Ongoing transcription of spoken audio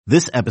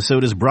This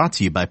episode is brought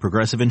to you by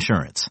Progressive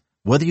Insurance.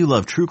 Whether you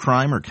love true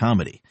crime or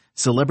comedy,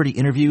 celebrity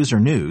interviews or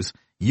news,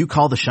 you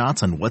call the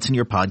shots on what's in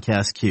your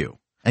podcast queue.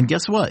 And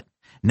guess what?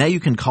 Now you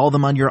can call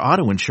them on your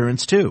auto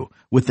insurance too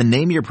with the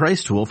Name Your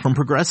Price tool from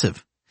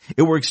Progressive.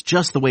 It works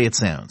just the way it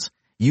sounds.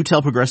 You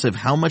tell Progressive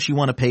how much you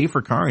want to pay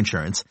for car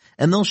insurance,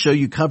 and they'll show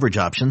you coverage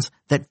options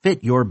that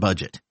fit your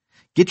budget.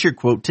 Get your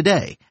quote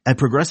today at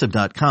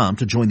Progressive.com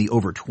to join the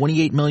over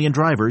 28 million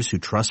drivers who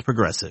trust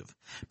Progressive.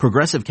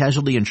 Progressive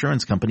Casualty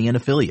Insurance Company and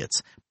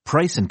Affiliates.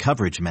 Price and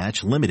coverage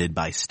match limited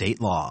by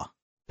state law.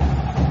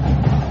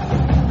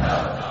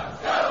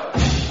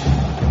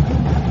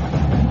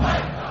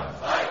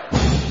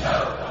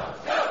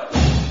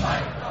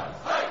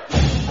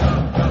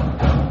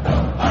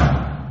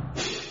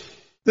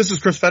 This is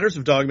Chris Fetters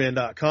of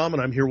Dogman.com,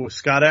 and I'm here with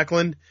Scott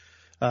Eklund.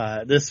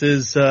 This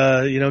is,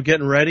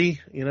 getting ready.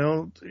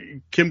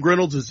 Kim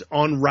Grinolds is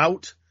en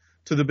route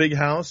to the big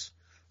house,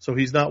 so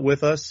he's not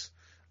with us.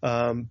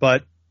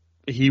 But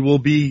he will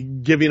be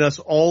giving us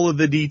all of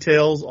the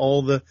details,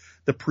 all the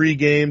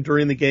pregame,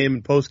 during the game,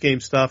 and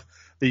postgame stuff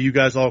that you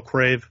guys all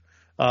crave,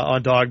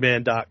 on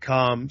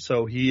Dogman.com.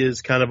 So he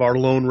is kind of our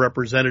lone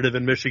representative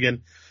in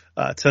Michigan,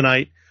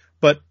 tonight.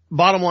 But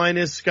bottom line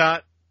is,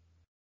 Scott,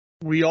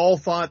 we all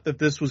thought that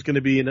this was going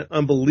to be an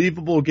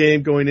unbelievable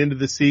game going into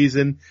the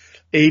season.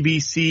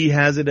 ABC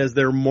has it as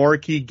their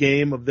marquee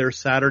game of their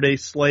Saturday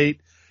slate.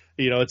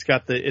 It's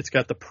got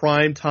the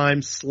prime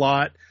time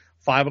slot,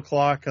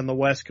 5:00 on the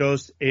West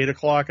Coast,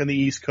 8:00 on the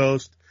East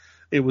Coast.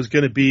 It was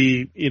going to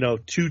be,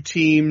 two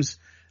teams,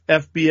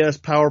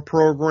 FBS power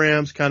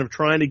programs, kind of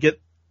trying to get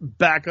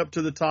back up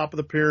to the top of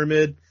the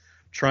pyramid,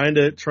 trying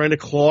to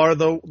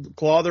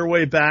claw their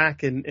way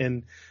back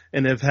and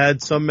have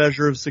had some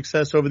measure of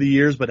success over the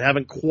years, but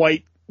haven't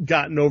quite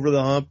gotten over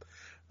the hump.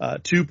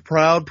 Two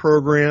proud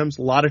programs,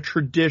 a lot of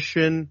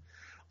tradition.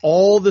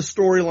 All the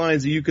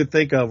storylines that you could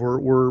think of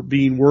were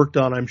being worked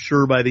on, I'm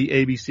sure, by the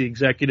ABC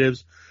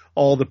executives.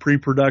 All the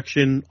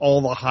pre-production,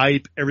 all the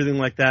hype, everything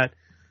like that.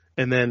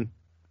 And then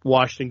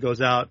Washington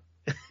goes out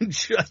and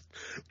just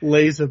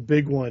lays a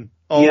big one.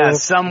 Yeah,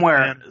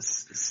 somewhere,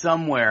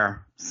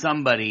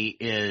 somebody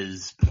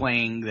is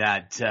playing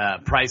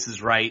that Price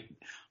is Right.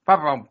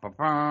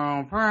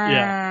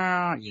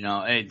 Yeah.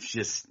 It's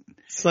just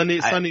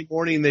Sunday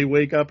morning they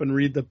wake up and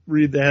read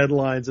the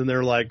headlines and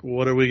they're like,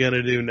 what are we going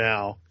to do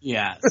now?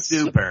 Yeah,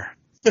 super.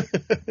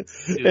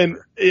 And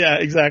yeah,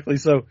 exactly.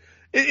 So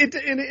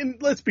and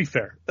let's be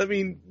fair. I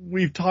mean,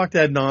 we've talked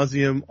ad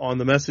nauseum on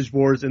the message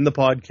boards, in the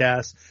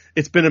podcast.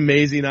 It's been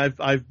amazing.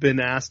 I've been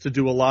asked to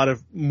do a lot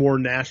of more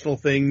national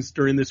things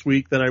during this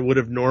week than I would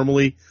have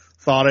normally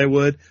thought I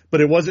would, but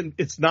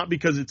it's not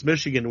because it's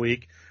Michigan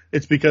week.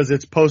 It's because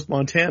it's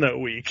post-Montana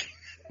week.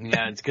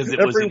 Yeah, it's because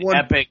it was an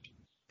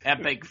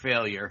epic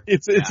failure.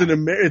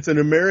 It's an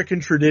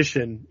American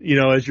tradition,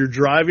 as you're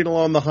driving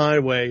along the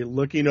highway,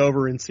 looking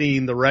over and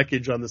seeing the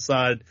wreckage on the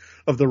side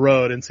of the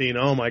road and seeing,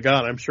 oh my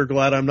God, I'm sure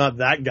glad I'm not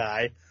that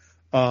guy.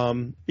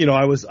 I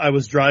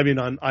was driving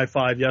on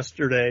I-5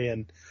 yesterday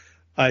and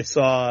I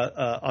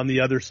saw, on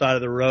the other side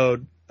of the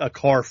road, a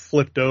car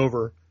flipped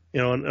over,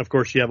 and of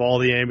course you have all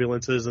the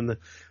ambulances and the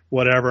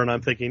whatever. And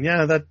I'm thinking,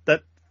 yeah,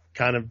 that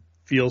kind of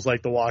feels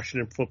like the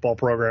Washington football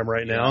program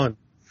right now.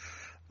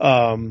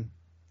 And,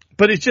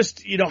 but it's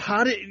just,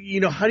 how do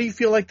you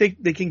feel like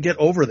they can get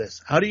over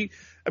this?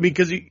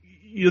 Because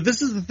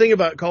this is the thing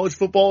about college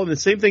football and the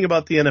same thing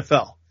about the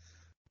NFL.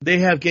 They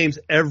have games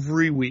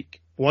every week.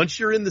 Once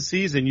you're in the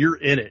season, you're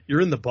in it. You're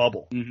in the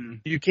bubble. Mm-hmm.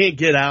 You can't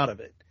get out of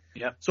it.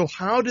 Yep. So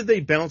how did they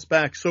bounce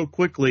back so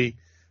quickly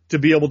to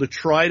be able to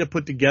try to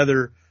put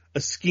together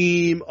a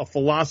scheme, a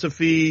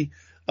philosophy,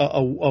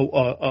 a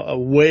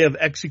way of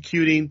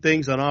executing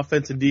things on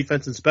offense and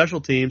defense and special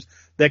teams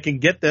that can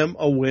get them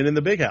a win in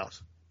the big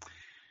house?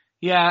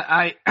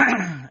 Yeah,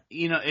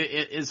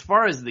 as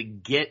far as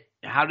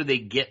how do they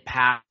get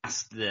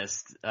past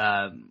this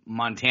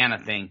Montana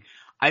thing?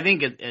 I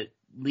think at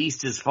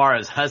least as far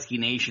as Husky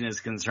Nation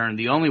is concerned,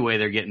 the only way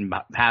they're getting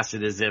past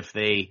it is if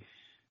they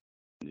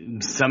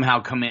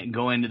somehow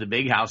go into the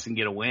big house and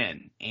get a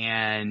win.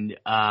 And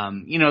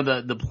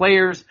the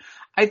players,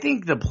 I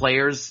think the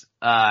players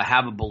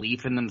have a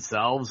belief in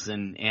themselves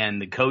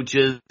and the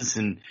coaches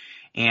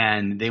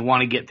and they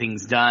want to get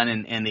things done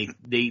and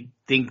they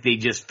think they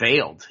just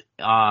failed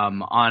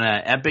on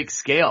an epic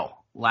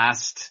scale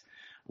last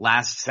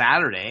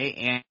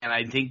Saturday. And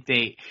I think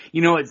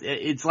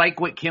it's like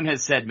what Kim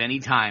has said many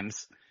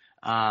times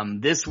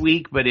this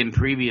week, but in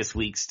previous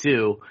weeks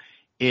too,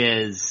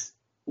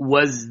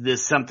 was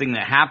this something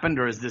that happened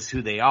or is this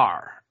who they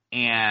are?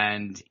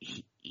 And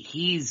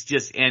he's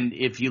just, and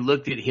if you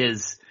looked at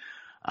his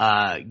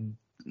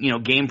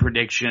game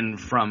prediction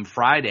from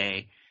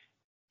Friday,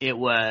 it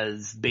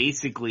was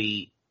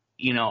basically,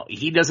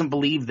 he doesn't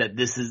believe that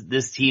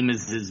this team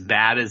is as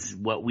bad as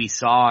what we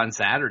saw on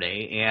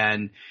Saturday.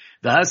 And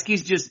the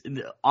Huskies just,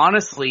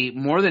 honestly,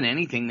 more than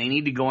anything, they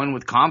need to go in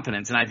with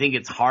confidence. And I think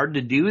it's hard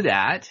to do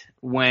that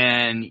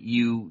when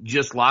you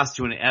just lost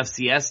to an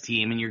FCS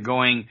team and you're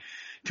going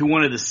to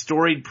one of the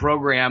storied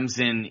programs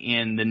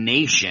in the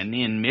nation,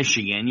 in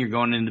Michigan. You're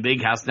going into the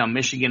Big House. Now,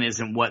 Michigan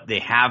isn't what they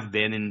have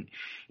been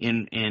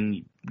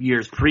in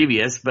years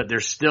previous, but they're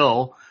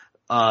still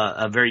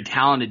a very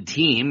talented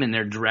team, and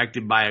they're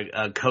directed by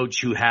a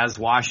coach who has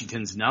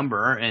Washington's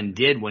number and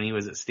did when he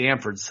was at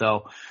Stanford.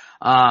 So,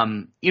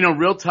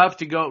 real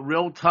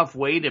tough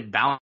way to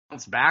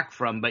bounce back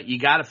from, but you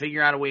got to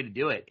figure out a way to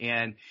do it.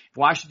 And if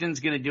Washington's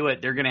going to do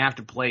it, they're going to have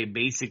to play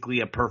basically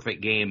a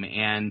perfect game.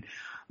 And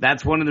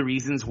that's one of the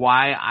reasons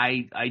why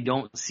I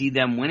don't see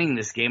them winning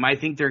this game. I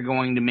think they're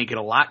going to make it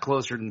a lot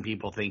closer than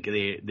people think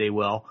they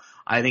will.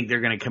 I think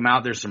they're going to come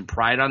out. There's some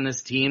pride on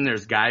this team.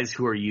 There's guys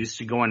who are used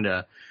to going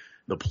to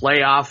the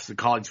playoffs, the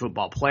college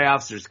football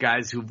playoffs. There's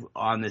guys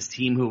on this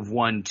team who've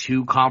won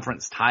 2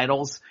 conference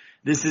titles.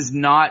 This is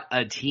not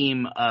a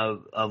team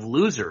of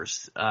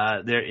losers.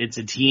 It's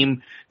a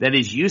team that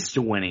is used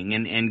to winning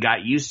and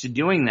got used to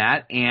doing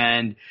that.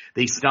 And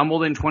they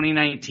stumbled in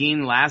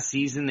 2019. Last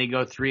season, they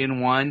go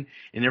 3-1,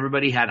 and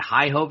everybody had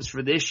high hopes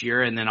for this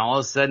year. And then all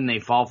of a sudden, they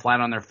fall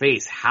flat on their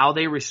face. How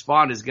they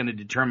respond is going to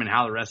determine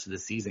how the rest of the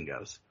season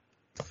goes.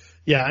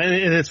 Yeah,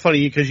 and it's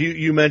funny because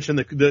you mentioned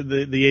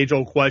the age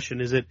old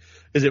question: is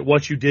it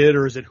what you did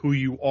or is it who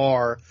you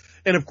are?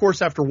 And of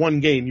course, after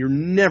one game, you're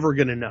never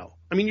going to know.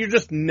 I mean, you're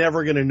just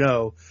never going to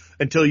know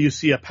until you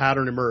see a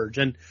pattern emerge.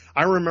 And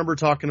I remember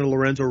talking to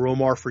Lorenzo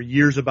Romar for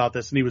years about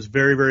this, and he was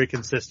very, very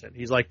consistent.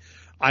 He's like,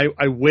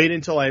 I wait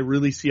until I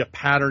really see a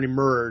pattern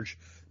emerge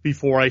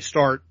before I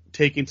start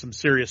taking some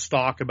serious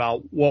stock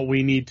about what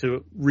we need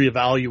to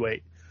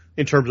reevaluate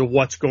in terms of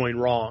what's going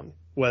wrong,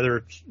 whether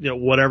it's,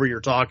 whatever you're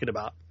talking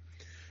about.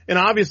 And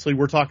obviously,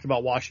 we're talking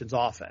about Washington's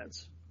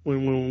offense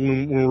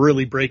when we're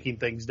really breaking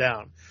things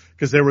down,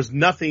 because there was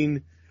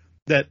nothing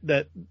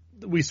that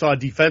we saw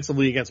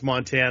defensively against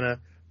Montana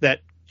that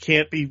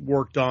can't be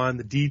worked on.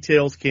 The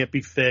details can't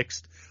be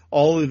fixed.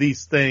 All of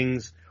these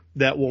things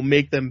that will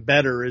make them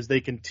better as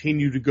they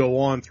continue to go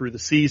on through the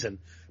season.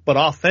 But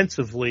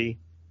offensively,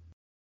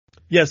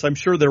 yes, I'm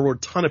sure there were a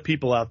ton of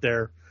people out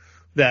there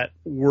that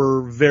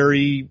were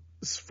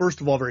first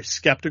of all, very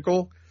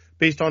skeptical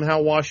based on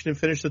how Washington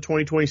finished the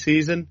 2020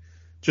 season.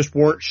 Just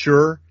weren't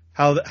sure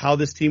how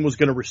this team was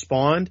going to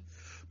respond.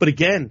 But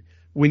again,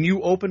 when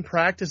you open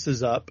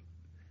practices up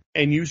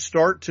and you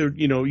start to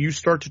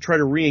try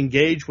to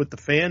re-engage with the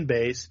fan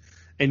base,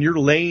 and you're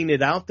laying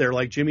it out there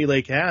like Jimmy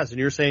Lake has, and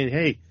you're saying,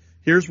 hey,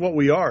 here's what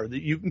we are,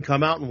 that you can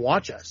come out and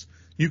watch us.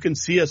 You can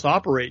see us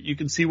operate. You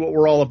can see what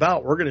we're all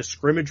about. We're going to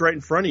scrimmage right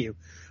in front of you.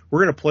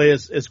 We're going to play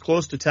as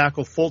close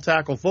to full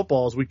tackle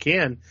football as we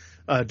can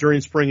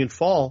during spring and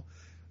fall.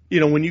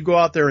 When you go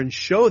out there and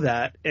show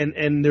that,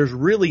 and there's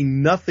really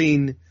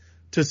nothing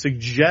to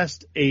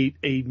suggest a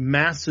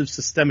massive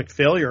systemic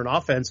failure in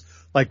offense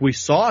like we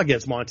saw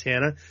against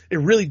Montana, it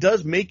really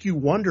does make you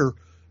wonder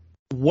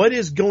what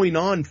is going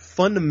on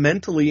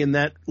fundamentally in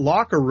that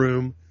locker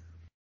room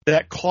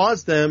that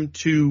caused them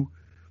to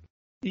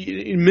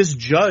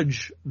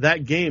misjudge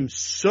that game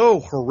so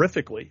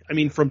horrifically. I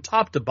mean, from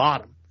top to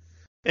bottom.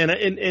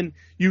 And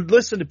you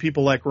listen to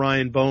people like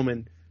Ryan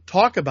Bowman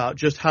talk about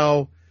just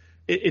how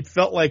it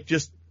felt like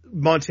just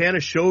Montana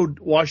showed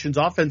Washington's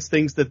offense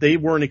things that they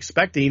weren't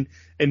expecting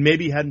and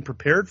maybe hadn't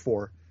prepared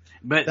for.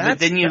 But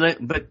then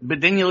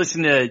you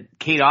listen to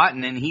Kate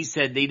Otten, and he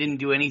said they didn't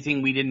do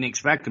anything we didn't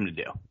expect them to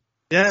do.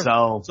 Yeah.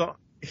 So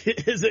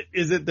is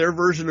it their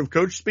version of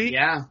coach speak?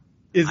 Yeah.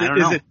 Is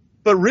it?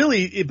 But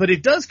really,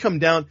 it does come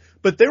down.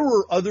 But there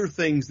were other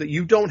things that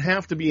you don't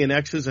have to be an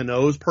X's and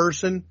O's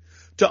person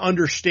to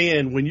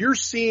understand when you're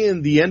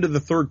seeing the end of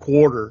the third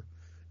quarter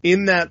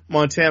in that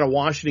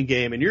Montana-Washington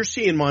game, and you're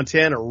seeing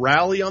Montana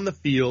rally on the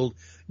field,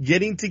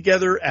 getting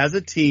together as a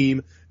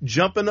team,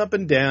 jumping up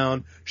and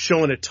down,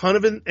 showing a ton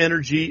of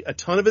energy, a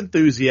ton of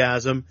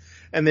enthusiasm,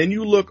 and then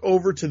you look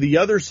over to the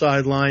other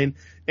sideline,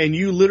 and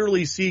you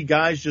literally see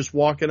guys just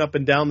walking up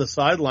and down the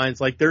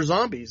sidelines like they're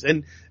zombies.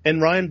 And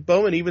Ryan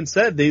Bowman even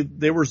said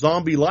they were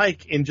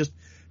zombie-like in just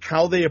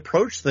how they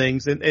approach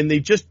things, and they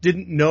just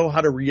didn't know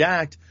how to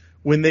react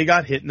when they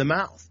got hit in the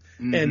mouth.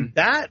 Mm-hmm. And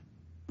that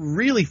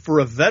really, for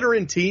a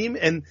veteran team,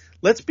 and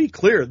let's be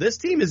clear, this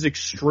team is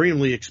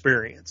extremely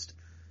experienced.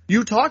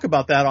 You talk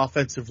about that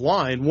offensive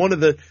line. One of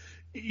the,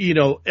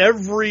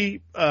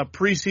 every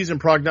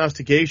preseason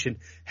prognostication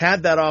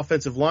had that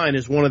offensive line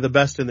as one of the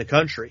best in the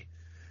country.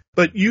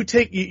 But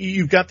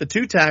you've got the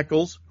 2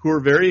 tackles who are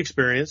very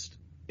experienced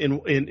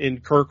in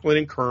Kirkland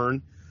and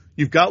Kern.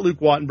 You've got Luke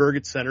Wattenberg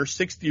at center,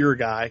 6th-year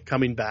guy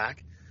coming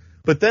back.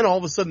 But then all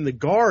of a sudden the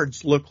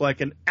guards look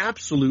like an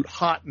absolute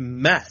hot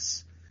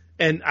mess.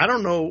 And I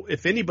don't know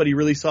if anybody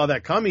really saw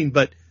that coming,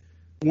 but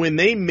when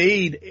they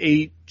made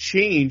a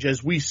change,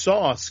 as we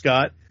saw,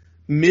 Scott,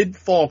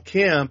 mid-fall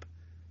camp,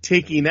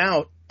 taking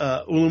out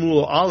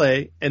Ulumulo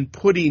Ale and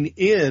putting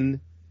in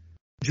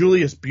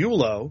Julius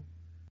Buelow,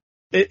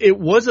 it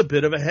was a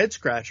bit of a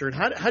head-scratcher. And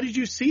how did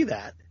you see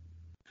that?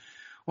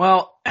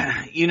 Well,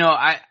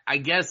 I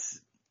guess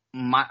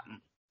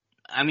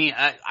I mean,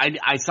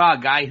 I saw a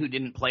guy who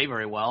didn't play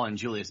very well in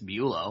Julius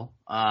Buelow.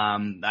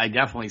 I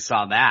definitely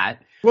saw that.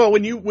 Well,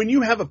 when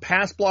you have a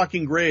pass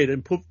blocking grade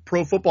in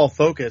Pro Football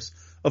Focus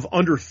of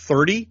under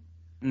 30,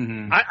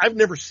 I've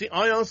never seen,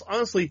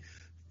 honestly,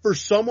 for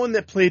someone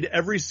that played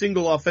every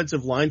single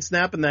offensive line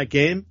snap in that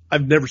game,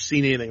 I've never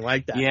seen anything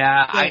like that.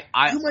 Yeah,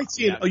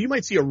 you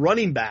might see a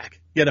running back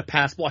get a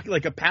pass block,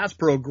 like a pass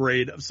pro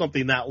grade of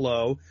something that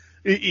low.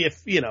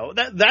 If,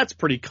 that's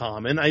pretty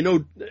common. I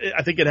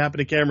think it happened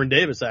to Cameron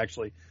Davis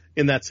actually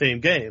in that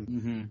same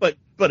game. But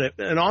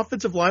an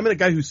offensive lineman, a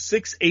guy who's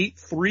 6'8",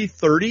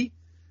 330,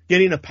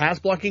 getting a pass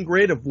blocking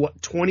grade of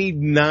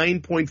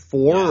 29.4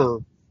 or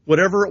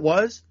whatever it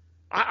was.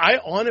 I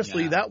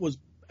honestly, that was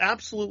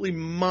absolutely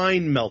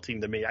mind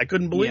melting to me. I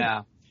couldn't believe it.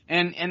 Yeah.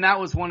 And that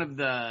was one of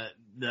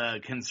the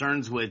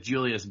concerns with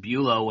Julius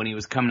Buelow when he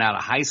was coming out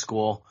of high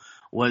school,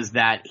 was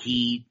that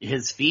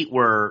his feet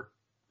were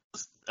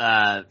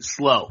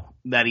slow,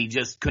 that he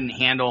just couldn't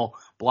handle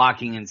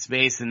blocking in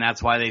space, and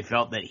that's why they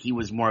felt that he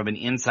was more of an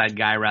inside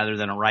guy rather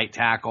than a right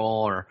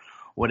tackle or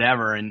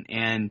whatever.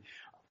 And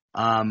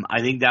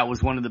I think that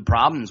was one of the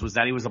problems, was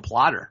that he was a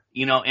plotter,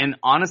 and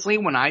honestly,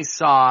 when I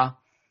saw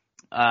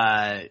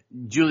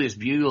Julius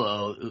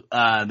Buelow,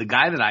 the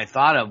guy that I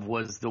thought of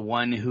was the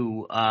one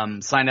who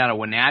signed out of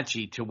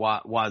Wenatchee to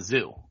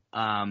Wazoo.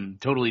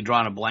 Totally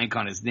drawing a blank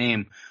on his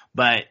name,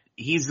 but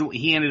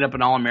he ended up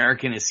an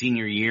All-American his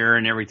senior year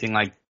and everything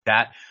like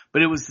that.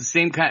 But it was the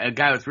same kind of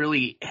guy with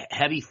really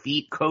heavy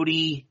feet,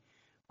 Cody.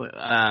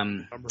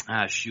 I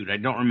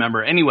don't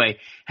remember. Anyway,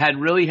 had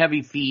really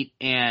heavy feet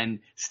and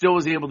still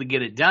was able to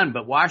get it done.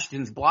 But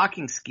Washington's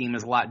blocking scheme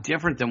is a lot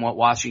different than what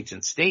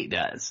Washington State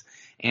does.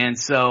 And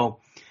so,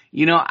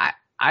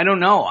 I don't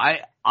know.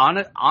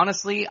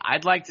 Honestly,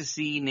 I'd like to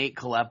see Nate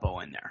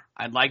Kalepo in there.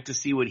 I'd like to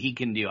see what he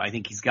can do. I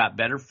think he's got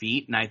better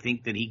feet, and I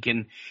think that he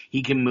can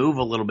move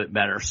a little bit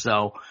better.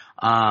 So,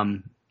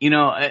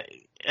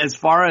 as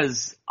far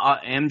as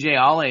MJ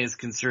Ale is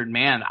concerned,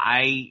 man,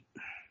 I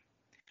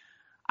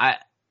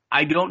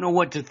don't know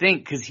what to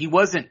think, because he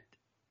wasn't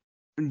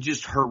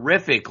just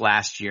horrific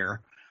last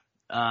year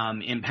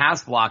in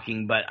pass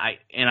blocking, but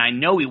I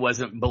know he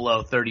wasn't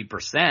below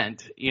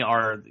 30%,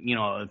 or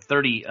a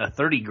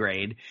 30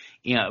 grade,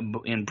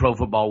 in Pro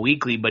Football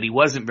Weekly, but he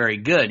wasn't very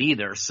good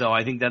either. So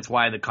I think that's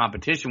why the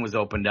competition was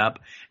opened up,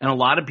 and a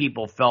lot of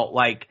people felt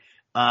like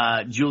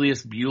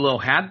Julius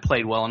Buelow had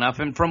played well enough.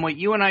 And from what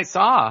you and I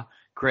saw,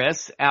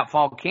 Chris, at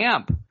fall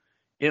camp,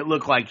 it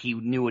looked like he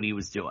knew what he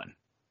was doing.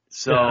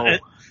 So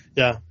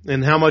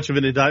and how much of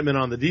an indictment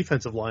on the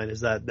defensive line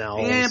is that now?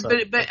 Yeah,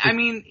 but I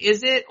mean,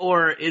 is it,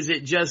 or is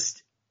it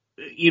just,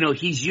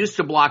 he's used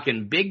to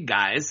blocking big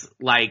guys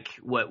like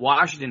what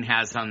Washington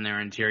has on their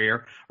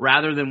interior,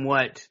 rather than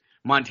what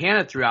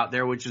Montana threw out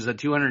there, which is a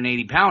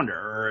 280 pounder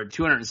or a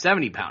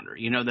 270 pounder,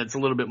 that's a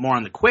little bit more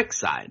on the quick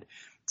side.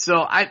 So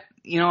I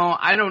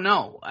don't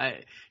know.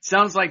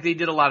 Sounds like they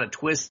did a lot of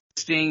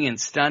twisting and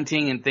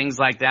stunting and things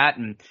like that.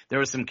 And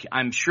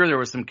I'm sure there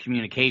was some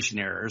communication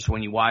errors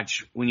when you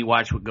watch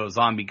what goes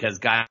on, because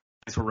guys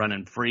were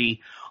running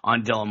free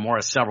on Dylan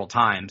Morris several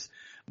times.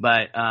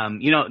 But,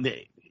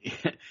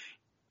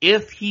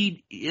 if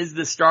he is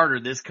the starter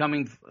this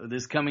coming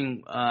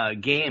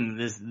game,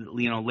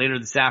 later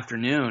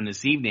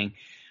this evening,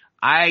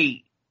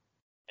 I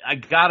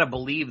gotta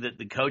believe that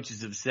the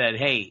coaches have said,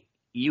 hey,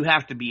 you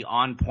have to be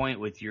on point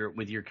with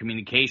your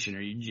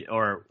communication,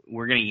 or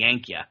we're going to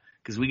yank you,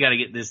 because we got to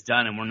get this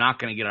done, and we're not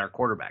going to get our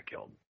quarterback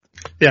killed.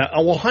 Yeah,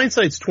 well,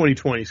 hindsight's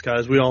 20/20,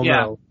 guys. We all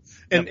know.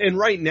 And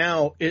right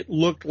now, it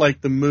looked like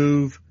the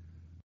move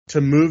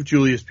to move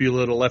Julius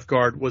Buelow to left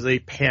guard was a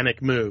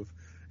panic move.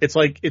 It's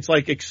like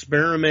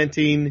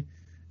experimenting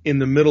in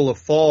the middle of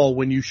fall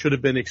when you should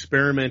have been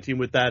experimenting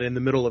with that in the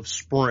middle of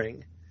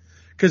spring.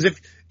 Because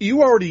if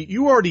you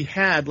already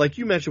had, like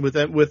you mentioned with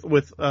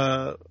MJ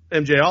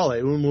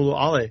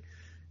Ale,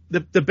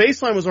 the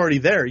baseline was already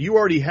there. You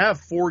already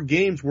have 4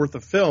 games worth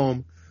of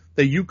film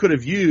that you could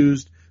have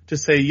used to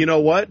say, you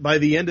know what, by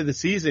the end of the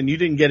season, you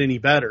didn't get any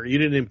better. You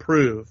didn't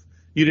improve.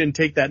 You didn't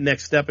take that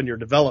next step in your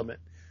development.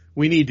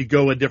 We need to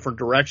go a different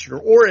direction,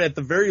 or at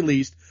the very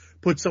least,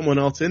 put someone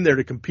else in there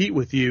to compete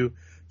with you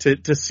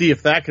to see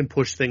if that can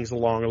push things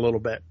along a little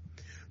bit.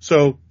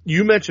 So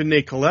you mentioned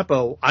Nate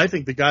Kalepo. I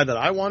think the guy that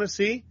I want to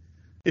see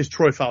is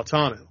Troy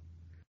Fautanu,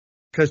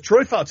 because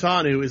Troy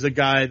Fautanu is a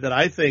guy that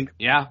I think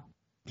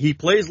he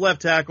plays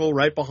left tackle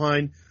right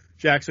behind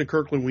Jackson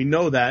Kirkland. We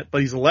know that,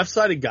 but he's a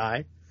left-sided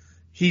guy.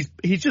 He's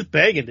just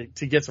begging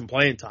to get some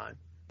playing time.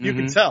 You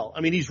can tell. I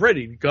mean, he's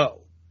ready to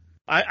go.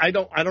 I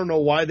don't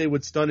know why they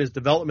would stun his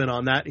development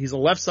on that. He's a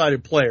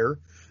left-sided player.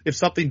 If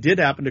something did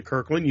happen to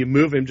Kirkland, you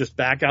move him just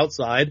back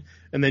outside,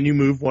 and then you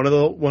move one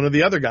of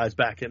the other guys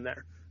back in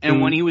there. And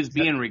when he was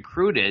being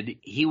recruited,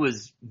 he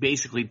was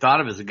basically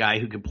thought of as a guy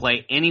who could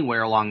play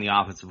anywhere along the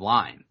offensive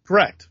line.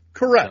 Correct.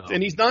 So.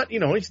 And he's not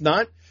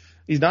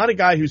a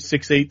guy who's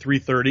 6'8",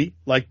 330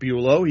 like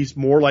Buelow. He's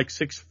more like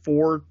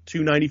 6'4",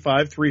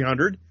 295,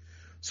 300.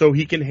 So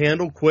he can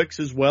handle quicks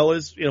as well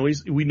as,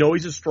 we know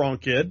he's a strong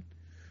kid.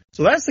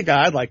 So that's the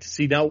guy I'd like to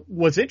see. Now,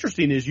 what's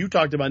interesting is you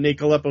talked about Nate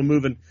Kalepo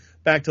moving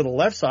back to the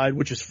left side,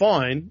 which is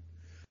fine.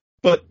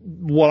 But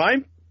what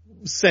I'm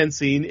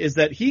sensing is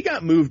that he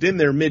got moved in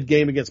there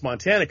mid-game against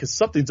Montana because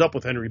something's up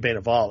with Henry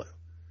Bainivalu.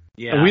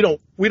 Yeah. And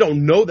we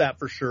don't know that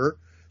for sure.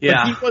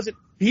 Yeah. But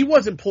he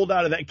wasn't pulled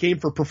out of that game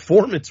for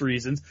performance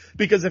reasons,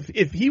 because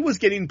if he was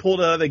getting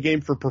pulled out of the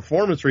game for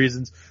performance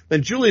reasons,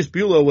 then Julius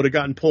Buelow would have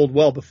gotten pulled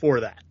well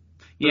before that.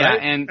 Yeah, right?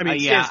 and I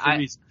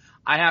mean,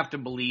 I have to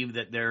believe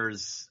that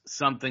there's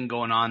something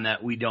going on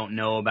that we don't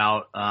know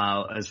about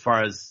as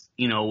far as,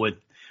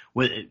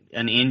 with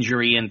an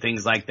injury and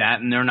things like that,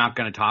 and they're not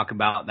going to talk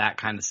about that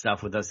kind of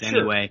stuff with us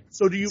anyway.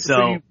 So do you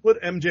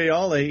put MJ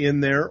Ale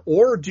in there,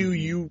 or do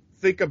you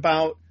think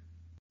about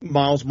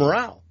Miles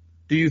Morale?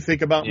 Do you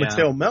think about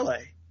Mateo Mele?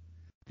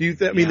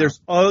 There's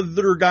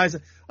other guys.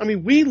 I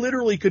mean, we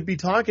literally could be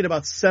talking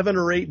about 7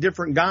 or 8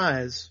 different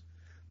guys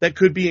that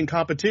could be in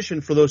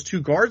competition for those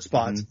 2 guard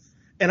spots. Mm-hmm.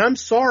 And I'm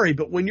sorry,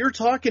 but when you're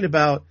talking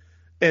about,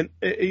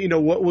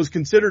 what was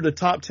considered a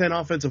top 10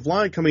 offensive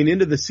line coming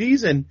into the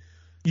season,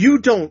 you're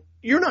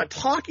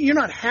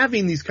not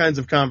having these kinds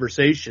of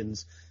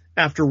conversations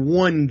after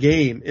one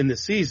game in the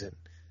season.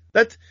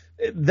 That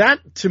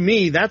to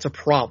me, that's a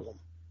problem.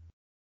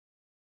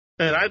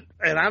 And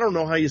I don't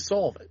know how you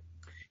solve it.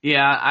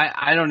 Yeah,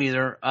 I don't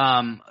either.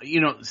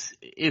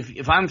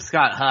 If I'm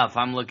Scott Huff,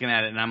 I'm looking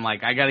at it and I'm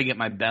like, I got to get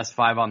my best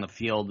 5 on the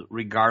field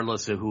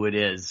regardless of who it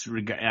is.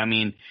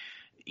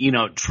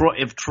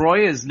 If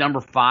Troy is number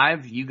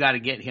 5, you got to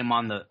get him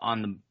on the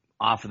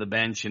off of the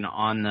bench and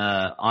on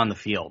the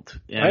field.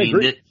 I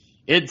agree.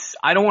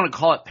 I don't want to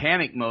call it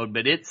panic mode,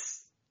 but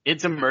it's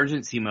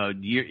emergency mode.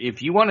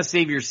 If you want to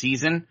save your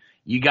season,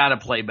 you got to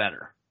play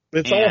better.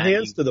 It's all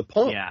hands to the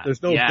pump. Yeah,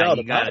 there's no doubt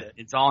about it.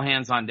 It's all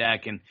hands on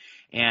deck,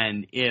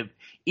 and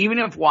even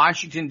if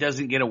Washington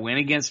doesn't get a win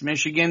against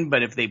Michigan,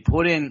 but if they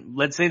put in,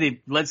 let's say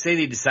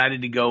they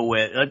decided to go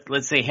with,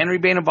 let's say Henry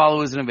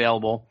Bainivalu isn't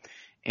available,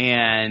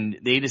 and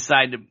they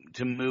decide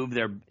to move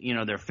their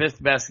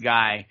 5th best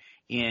guy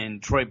in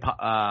Troy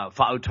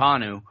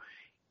Fautanu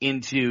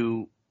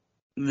into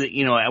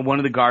at one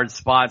of the guard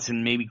spots,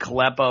 and maybe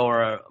Kalepo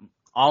or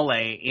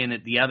Ale in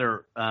at the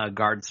other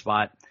guard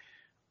spot.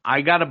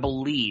 I gotta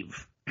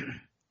believe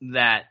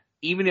that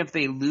even if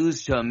they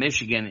lose to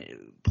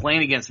Michigan,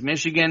 playing against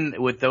Michigan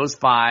with those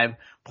 5,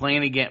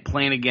 playing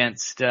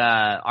against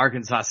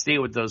Arkansas State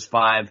with those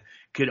 5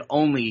 could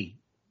only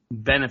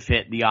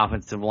benefit the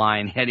offensive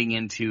line heading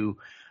into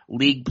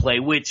league play,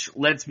 which,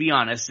 let's be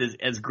honest,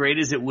 as great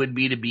as it would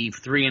be to be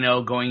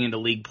 3-0 going into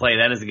league play,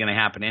 that isn't going to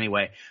happen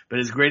anyway. But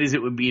as great as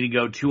it would be to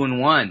go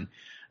 2-1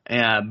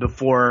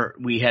 before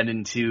we head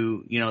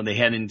into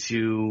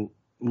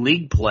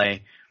league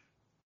play,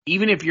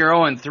 even if you're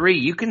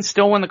 0-3, you can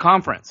still win the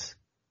conference.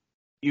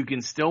 You can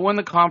still win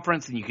the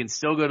conference, and you can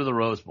still go to the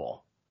Rose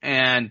Bowl.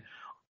 And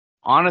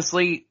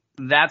honestly,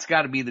 that's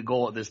got to be the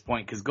goal at this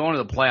point, because going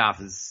to the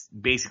playoff is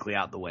basically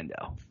out the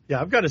window.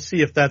 Yeah, I've got to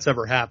see if that's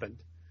ever happened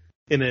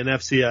in an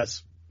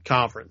FCS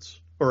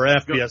conference or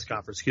FBS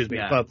conference,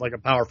 like a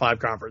Power 5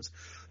 conference.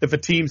 If a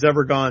team's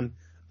ever gone,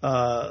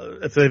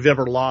 if they've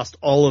ever lost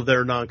all of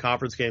their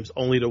non-conference games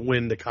only to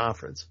win the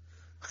conference,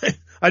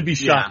 I'd be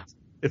shocked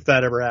if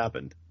that ever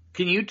happened.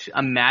 Can you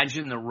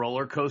imagine the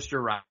roller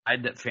coaster ride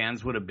that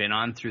fans would have been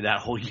on through that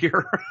whole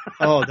year?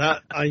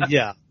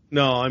 Yeah.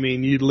 No, I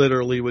mean, you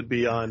literally would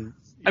be on.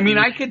 I mean,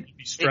 I could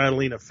be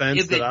straddling a fence.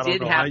 If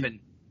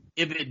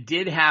it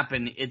did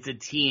happen, it's a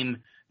team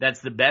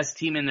that's the best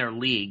team in their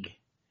league,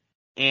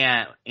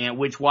 and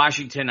which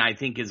Washington, I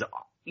think, is,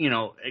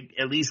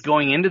 at least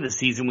going into the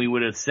season, we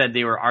would have said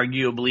they were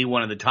arguably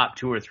one of the top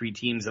 2 or 3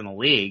 teams in the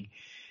league.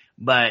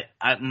 But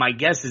my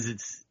guess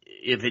is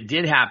if it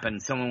did happen,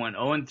 someone went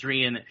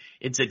 0-3, and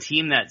it's a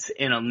team that's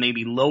in a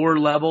maybe lower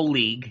level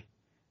league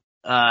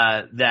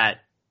that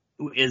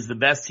is the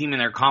best team in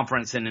their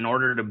conference, and in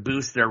order to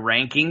boost their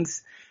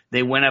rankings,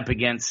 they went up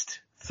against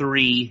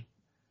 3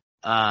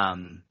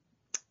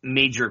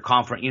 major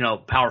conference,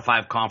 Power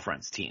 5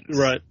 conference teams.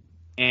 Right.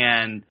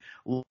 And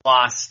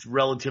lost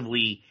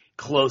relatively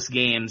close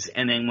games,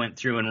 and then went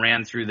through and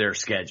ran through their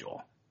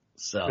schedule.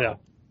 So yeah.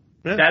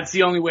 That's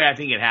the only way I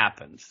think it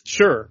happens.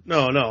 Sure.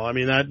 No. I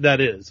mean,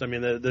 that is. I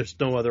mean, there's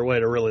no other way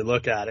to really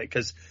look at it,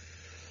 because,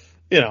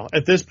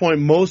 at this point,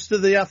 most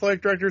of the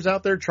athletic directors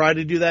out there try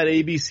to do that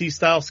ABC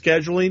style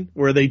scheduling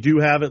where they do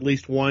have at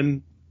least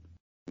one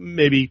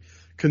maybe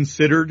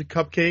considered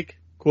cupcake,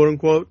 quote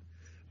unquote.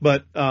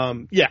 But,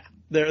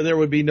 there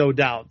would be no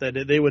doubt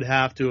that they would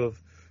have to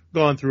have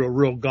gone through a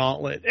real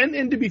gauntlet.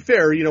 And to be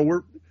fair,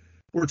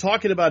 we're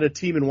talking about a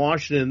team in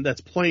Washington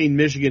that's playing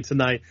Michigan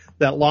tonight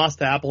that lost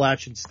to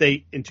Appalachian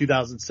State in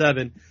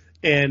 2007,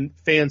 and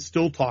fans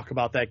still talk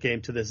about that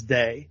game to this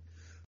day.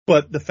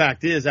 But the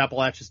fact is,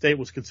 Appalachian State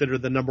was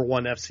considered the number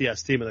 1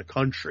 FCS team in the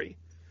country.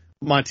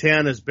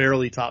 Montana's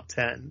barely top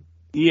 10.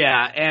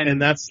 Yeah, and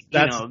that's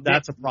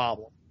a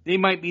problem. They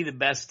might be the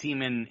best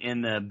team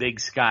in the Big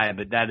Sky,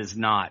 but that is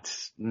not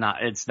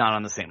it's not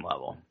on the same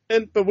level.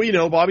 But we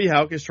know Bobby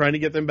Hauck is trying to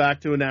get them back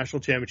to a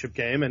national championship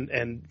game,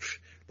 and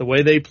The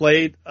way they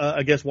played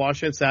against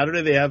Washington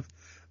Saturday, they have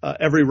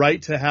every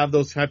right to have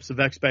those types of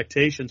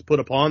expectations put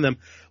upon them.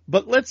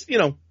 But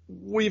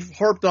we've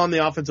harped on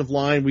the offensive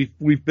line.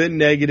 We've been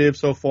negative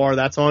so far.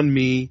 That's on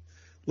me.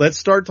 Let's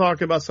start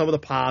talking about some of the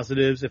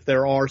positives, if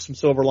there are some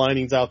silver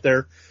linings out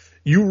there.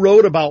 You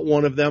wrote about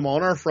one of them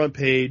on our front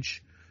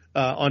page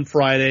on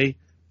Friday.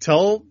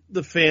 Tell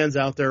the fans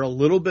out there a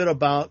little bit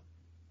about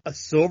a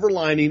silver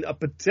lining, a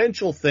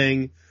potential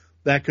thing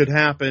that could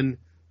happen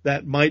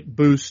that might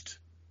boost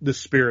the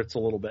spirits a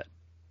little bit.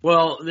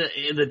 Well,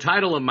 the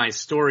title of my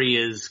story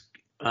is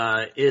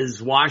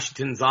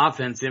Washington's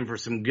offense in for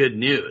some good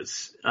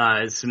news?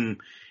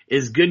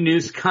 Is good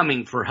news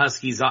coming for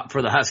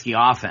the Husky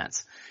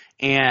offense?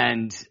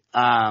 And,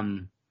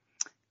 the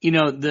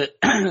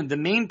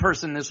main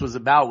person this was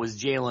about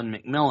was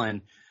Jalen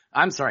McMillan.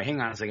 I'm sorry, hang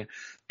on a second.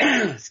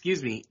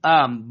 Excuse me.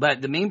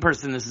 But the main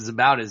person this is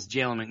about is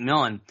Jalen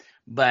McMillan.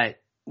 But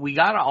we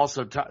got to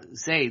also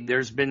say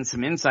there's been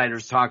some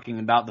insiders talking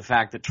about the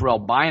fact that Terrell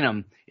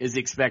Bynum is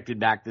expected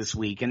back this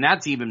week. And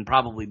that's even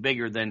probably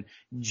bigger than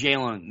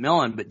Jalen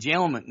McMillan. But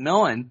Jalen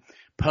McMillan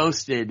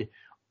posted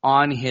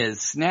on his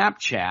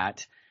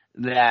Snapchat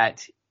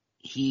that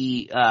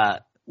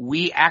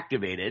we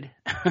activated,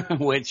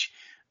 which,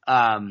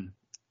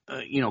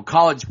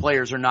 college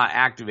players are not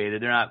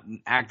activated. They're not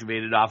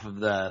activated off of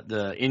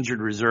the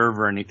injured reserve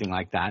or anything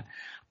like that.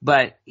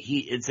 But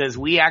it says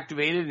we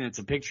activated, and it's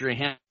a picture of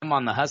him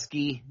on the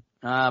Husky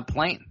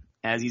plane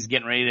as he's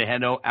getting ready to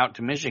head out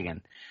to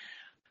Michigan.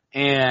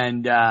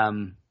 And,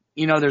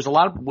 there's a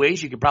lot of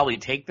ways you could probably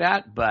take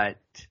that, but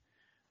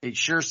it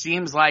sure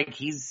seems like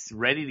he's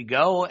ready to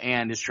go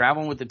and is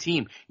traveling with the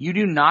team. You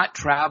do not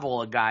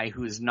travel a guy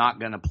who is not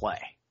going to play,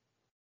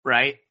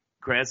 right,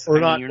 Chris? Or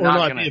not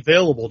be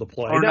available to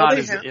play. Or now, not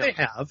they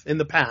have in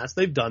the past.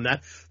 They've done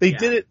that. They've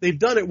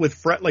done it with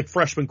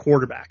freshman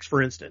quarterbacks,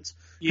 for instance,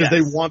 because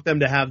they want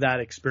them to have that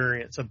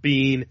experience of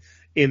being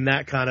in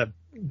that kind of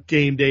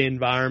game day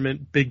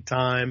environment, big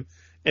time,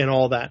 and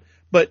all that.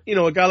 But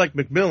a guy like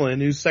McMillan,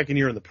 who's second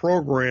year in the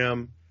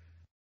program,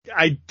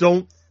 I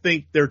don't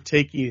think they're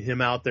taking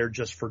him out there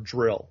just for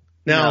drill.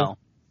 Now,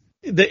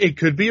 it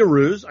could be a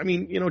ruse. I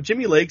mean,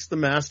 Jimmy Lake's the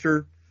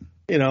master.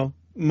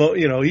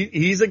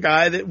 He's a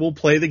guy that will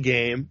play the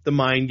game, the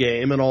mind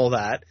game, and all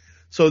that.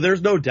 So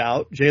there's no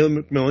doubt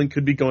Jalen McMillan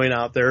could be going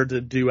out there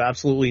to do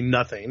absolutely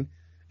nothing.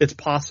 It's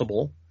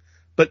possible,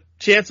 but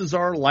chances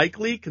are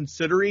likely,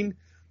 considering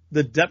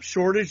the depth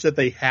shortage that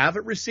they have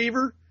at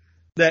receiver,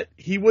 that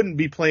he wouldn't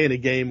be playing a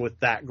game with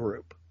that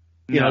group.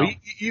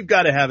 You've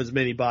got to have as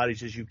many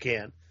bodies as you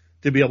can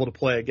to be able to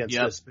play against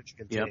this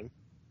Michigan team.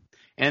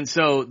 And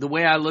so the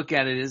way I look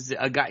at it is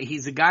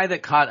he's a guy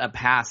that caught a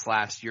pass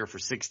last year for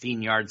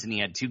 16 yards and he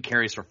had 2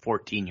 carries for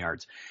 14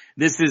 yards.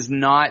 This is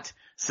not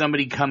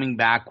somebody coming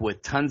back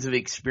with tons of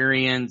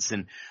experience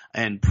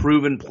and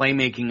proven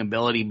playmaking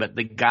ability, but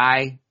the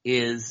guy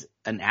is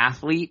an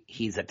athlete.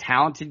 He's a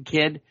talented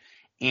kid,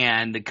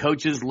 and the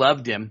coaches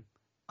loved him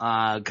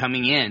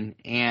coming in.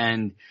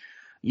 And,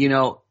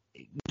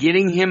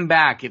 getting him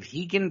back, if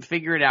he can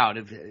figure it out,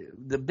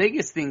 the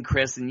biggest thing,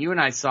 Chris, and you and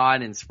I saw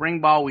it in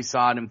spring ball, we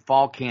saw it in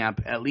fall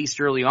camp, at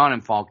least early on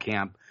in fall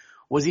camp,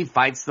 was he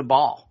fights the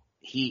ball.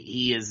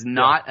 He is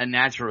not a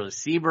natural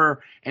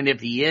receiver, and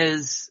if he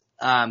is,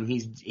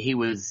 he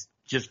was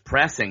just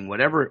pressing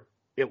whatever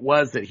it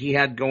was that he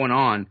had going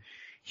on.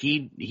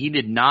 He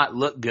did not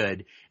look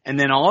good. And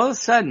then all of a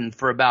sudden,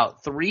 for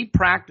about 3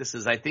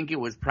 practices, I think it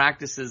was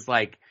practices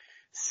like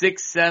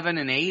 6, 7,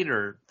 and 8,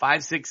 or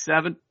 5, 6,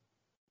 7.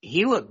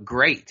 He looked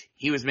great.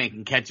 He was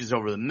making catches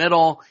over the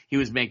middle. He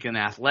was making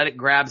athletic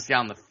grabs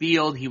down the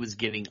field. He was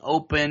getting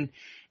open.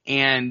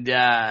 And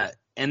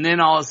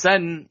then all of a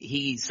sudden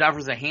he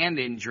suffers a hand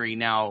injury.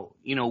 Now,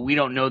 we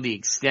don't know the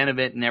extent of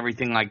it and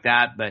everything like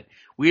that, but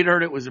we had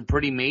heard it was a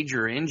pretty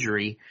major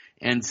injury.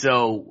 And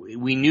so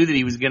we knew that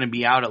he was going to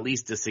be out at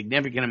least a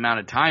significant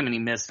amount of time, and he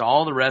missed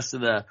all the rest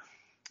of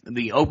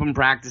the open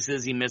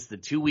practices. He missed the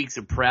 2 weeks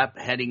of prep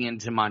heading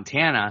into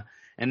Montana,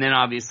 and then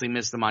obviously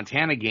missed the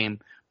Montana game.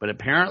 But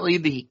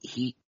apparently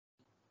he,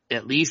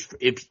 at least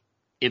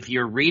if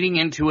you're reading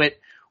into it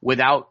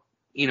without,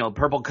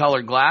 purple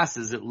colored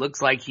glasses, it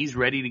looks like he's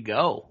ready to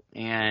go.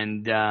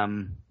 And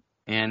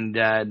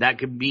that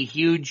could be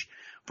huge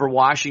for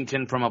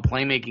Washington from a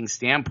playmaking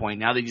standpoint.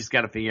 Now they just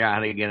got to figure out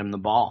how to get him the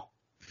ball.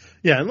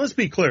 Yeah. And let's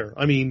be clear.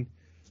 I mean,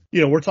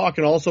 we're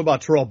talking also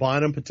about Terrell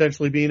Bynum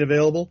potentially being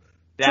available.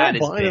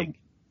 Terrell Bynum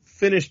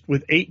finished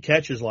with 8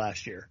 catches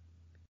last year.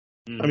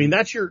 I mean,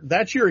 that's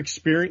your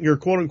experience, your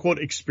quote unquote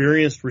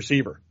experienced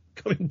receiver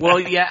coming back. Well,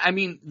 yeah, I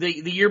mean,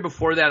 the year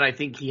before that, I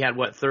think he had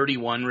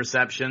 31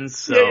 receptions.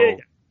 So,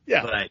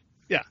 yeah. But,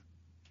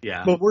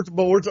 yeah. But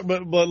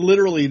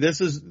literally, this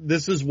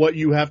is what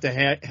you have to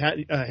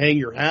hang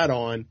your hat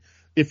on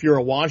if you're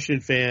a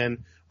Washington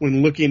fan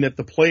when looking at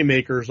the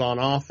playmakers on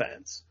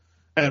offense.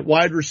 At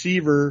wide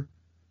receiver,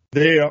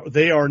 they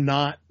are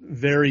not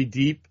very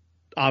deep,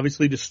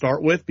 obviously, to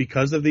start with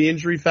because of the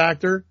injury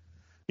factor.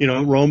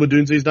 Rome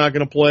Odunze's not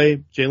going to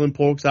play. Jalen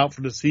Polk's out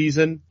for the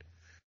season.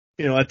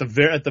 At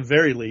the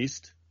very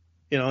least,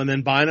 and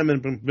then Bynum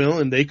and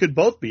McMillan, they could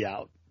both be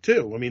out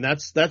too. I mean,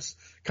 that's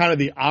kind of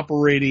the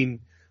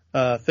operating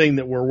thing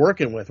that we're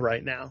working with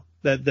right now.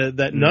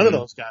 That none of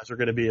those guys are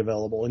going to be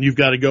available, and you've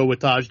got to go with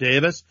Taj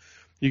Davis,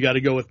 you got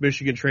to go with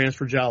Michigan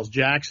transfer Giles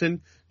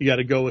Jackson, you got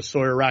to go with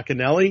Sawyer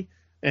Racanelli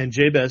and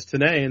Jabez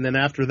Tene, and then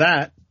after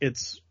that,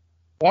 it's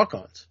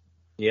walk-ons.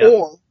 Yeah.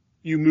 Or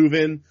you move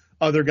in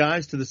other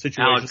guys to the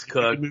situation.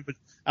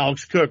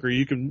 Alex Cook, or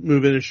you can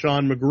move in a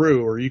Sean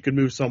McGrew, or you can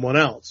move someone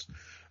else.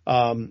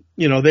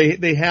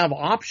 They have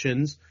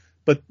options,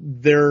 but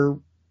they're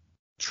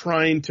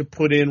trying to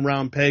put in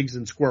round pegs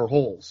and square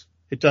holes.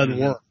 It doesn't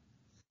work.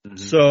 Mm-hmm.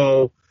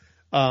 So,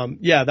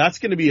 that's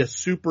going to be a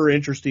super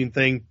interesting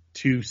thing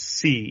to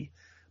see.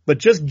 But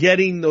just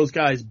getting those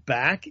guys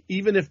back,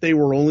 even if they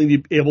were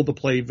only able to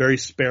play very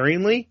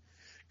sparingly,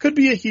 could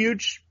be a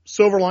huge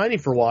silver lining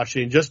for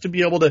Washington, just to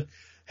be able to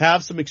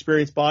have some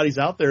experienced bodies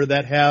out there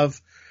that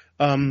have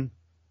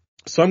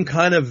some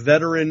kind of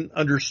veteran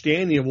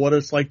understanding of what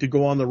it's like to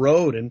go on the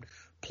road and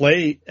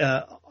play,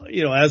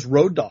 as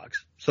road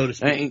dogs, so to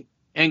speak.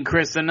 And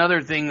Chris,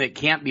 another thing that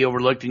can't be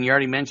overlooked, and you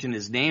already mentioned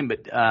his name,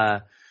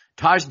 but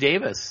Taj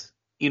Davis,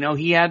 he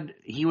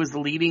was the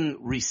leading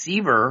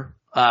receiver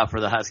for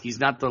the Huskies,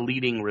 not the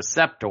leading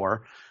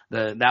receptor.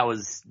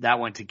 That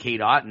went to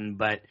Cade Otton,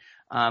 but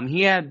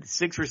he had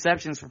 6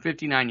 receptions for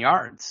 59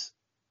 yards.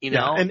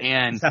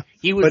 And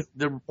he was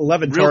the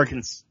 11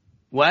 targets.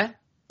 What?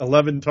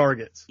 11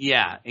 targets.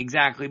 Yeah,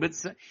 exactly. But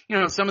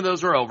some of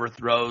those were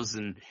overthrows,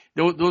 and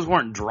those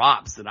weren't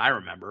drops that I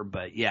remember.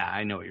 But yeah,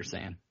 I know what you're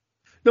saying.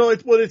 No,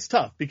 it's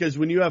tough because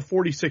when you have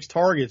 46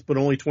 targets but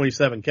only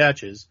 27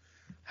 catches,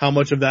 how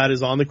much of that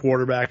is on the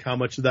quarterback? How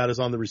much of that is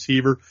on the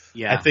receiver?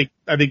 Yeah.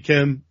 I think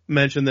Kim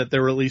mentioned that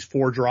there were at least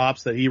 4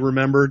 drops that he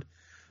remembered.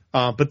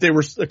 But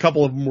a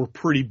couple of them were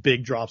pretty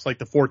big drops, like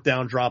the 4th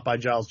down drop by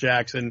Giles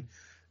Jackson.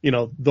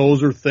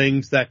 Those are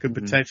things that could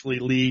potentially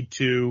lead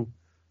to,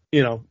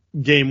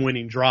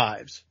 game-winning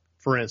drives,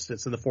 for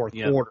instance, in the fourth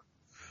quarter.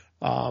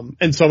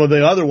 And some of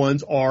the other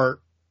ones are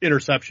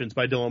interceptions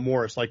by Dylan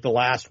Morris, like the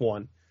last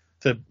one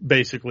to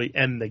basically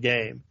end the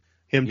game.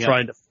 Him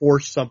trying to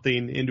force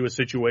something into a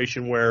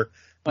situation where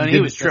he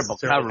was triple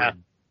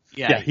covered.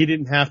 He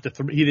didn't have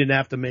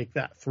to make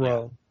that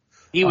throw.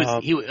 He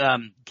was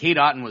Cade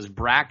Otton was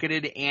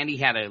bracketed, and he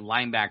had a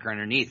linebacker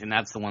underneath, and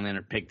that's the one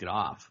that picked it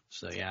off.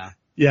 So yeah.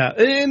 Yeah,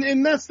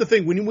 and that's the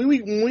thing. When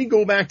we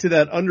go back to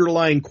that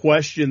underlying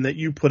question that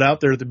you put out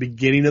there at the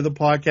beginning of the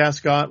podcast,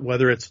 Scott,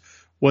 whether it's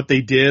what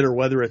they did or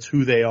whether it's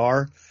who they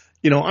are,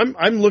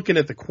 I'm looking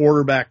at the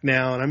quarterback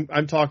now, and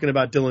I'm talking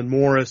about Dylan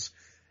Morris,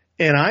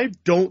 and I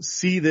don't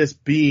see this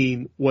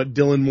being what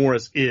Dylan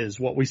Morris is,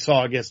 what we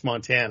saw against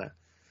Montana,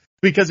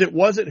 because it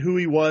wasn't who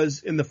he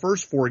was in the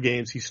first 4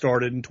 games he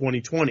started in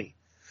 2020.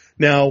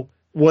 Now,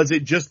 was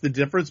it just the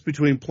difference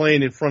between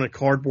playing in front of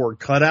cardboard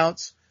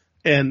cutouts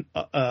and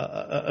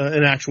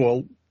an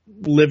actual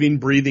living,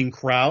 breathing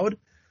crowd?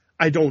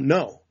 I don't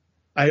know.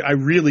 I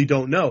really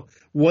don't know.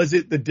 Was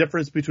it the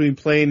difference between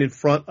playing in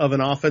front of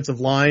an offensive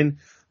line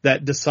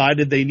that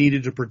decided they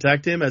needed to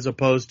protect him as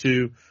opposed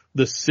to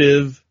the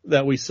sieve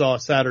that we saw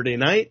Saturday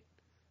night?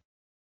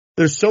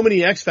 There's so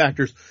many X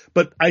factors,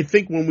 but I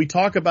think when we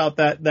talk about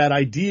that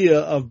idea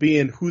of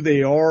being who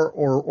they are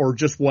or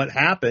just what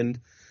happened,